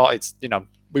we started,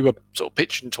 we were sort of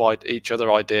pitching to each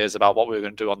other ideas about what we were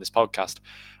going to do on this podcast.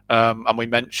 And we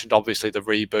mentioned obviously the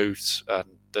reboot and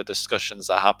the discussions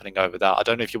that are happening over that. I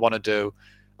don't know if you want to do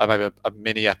maybe a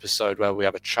mini episode where we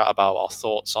have a chat about our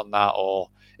thoughts on that, or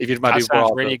if you'd maybe that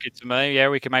sounds really good to me. Yeah,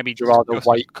 we can maybe rather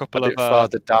wait a couple of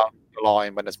further down the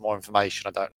line when there's more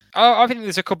information. I think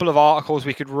there's a couple of articles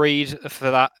we could read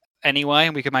for that anyway,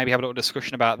 and we could maybe have a little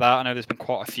discussion about that. I know there's been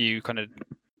quite a few kind of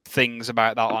things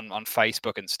about that on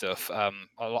Facebook and stuff.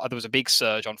 There was a big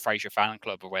surge on Frasier Fan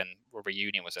Club when a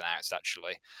reunion was announced,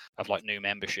 actually, of like new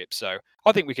membership. So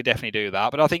I think we could definitely do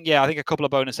that. But I think a couple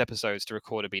of bonus episodes to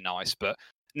record would be nice. But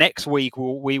next week,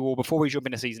 we will, before we jump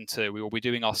into season 2, we will be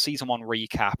doing our season 1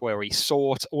 recap where we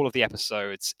sort all of the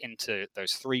episodes into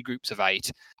those 3 groups of 8.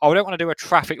 I don't want to do a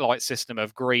traffic light system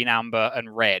of green, amber,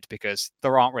 and red because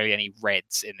there aren't really any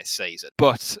reds in this season.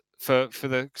 But for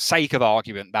the sake of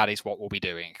argument, that is what we'll be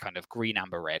doing, kind of green,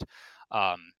 amber, red.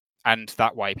 And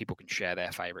that way people can share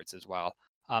their favorites as well.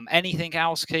 Anything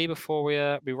else, Key, before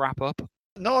we wrap up?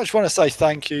 No, I just want to say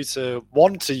thank you to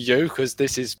you, because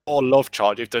this is all love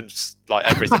child. You've done like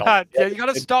everything. Yeah, you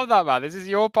got to stop that, man. This is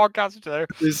your podcast too.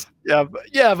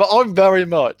 But I'm very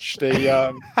much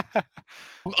the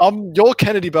I'm your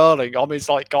Kennedy Burling. I'm his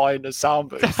like guy in the sound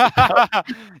booth.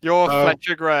 You're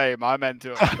Fletcher Gray, my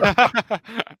mentor.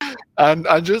 and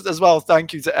just as well,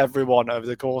 thank you to everyone over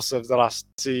the course of the last,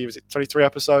 was it 23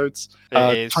 episodes?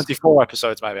 24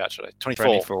 episodes, maybe actually.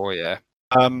 24, yeah.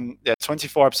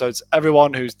 24 episodes.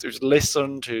 Everyone who's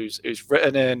listened, who's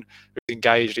written in, who's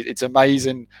engaged, it's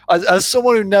amazing. As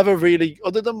someone who never really,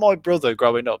 other than my brother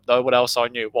growing up, no one else I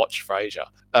knew watched Frasier,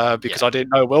 because I didn't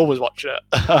know Will was watching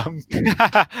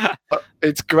it. But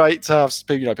it's great to have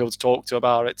people to talk to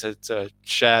about it, to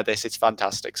share this. It's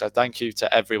fantastic. So thank you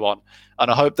to everyone, and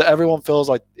I hope that everyone feels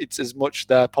like it's as much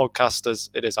their podcast as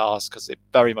it is ours, because it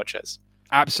very much is.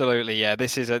 Absolutely, yeah.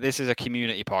 This is a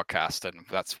community podcast, and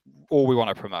that's all we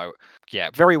want to promote. Yeah,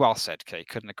 very well said, Kate.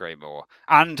 Couldn't agree more.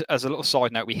 And as a little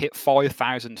side note, we hit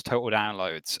 5,000 total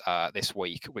downloads this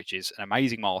week, which is an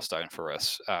amazing milestone for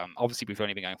us. Obviously, we've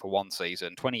only been going for one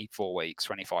season, 24 weeks,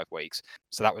 25 weeks,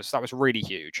 so that was really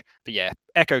huge. But yeah,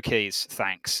 Echo Keys,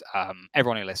 thanks.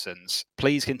 Everyone who listens,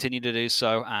 please continue to do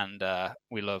so, and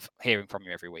we love hearing from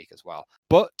you every week as well.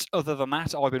 But other than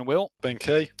that, I've been Will. Been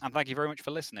Key. And thank you very much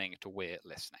for listening to We're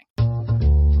Listening.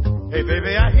 Hey,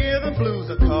 baby, I hear the blues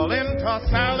are calling, tossed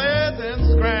salads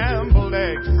and scrambled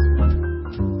eggs.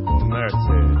 Mercy.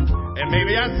 And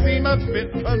maybe I seem a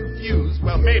bit confused.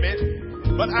 Well, maybe,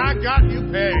 but I got you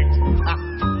pegged.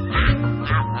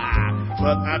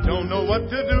 But I don't know what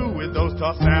to do with those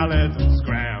tossed salads and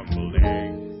scrambled eggs.